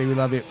 everybody. We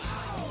love you.